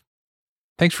 10% off.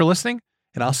 Thanks for listening,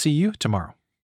 and I'll see you tomorrow.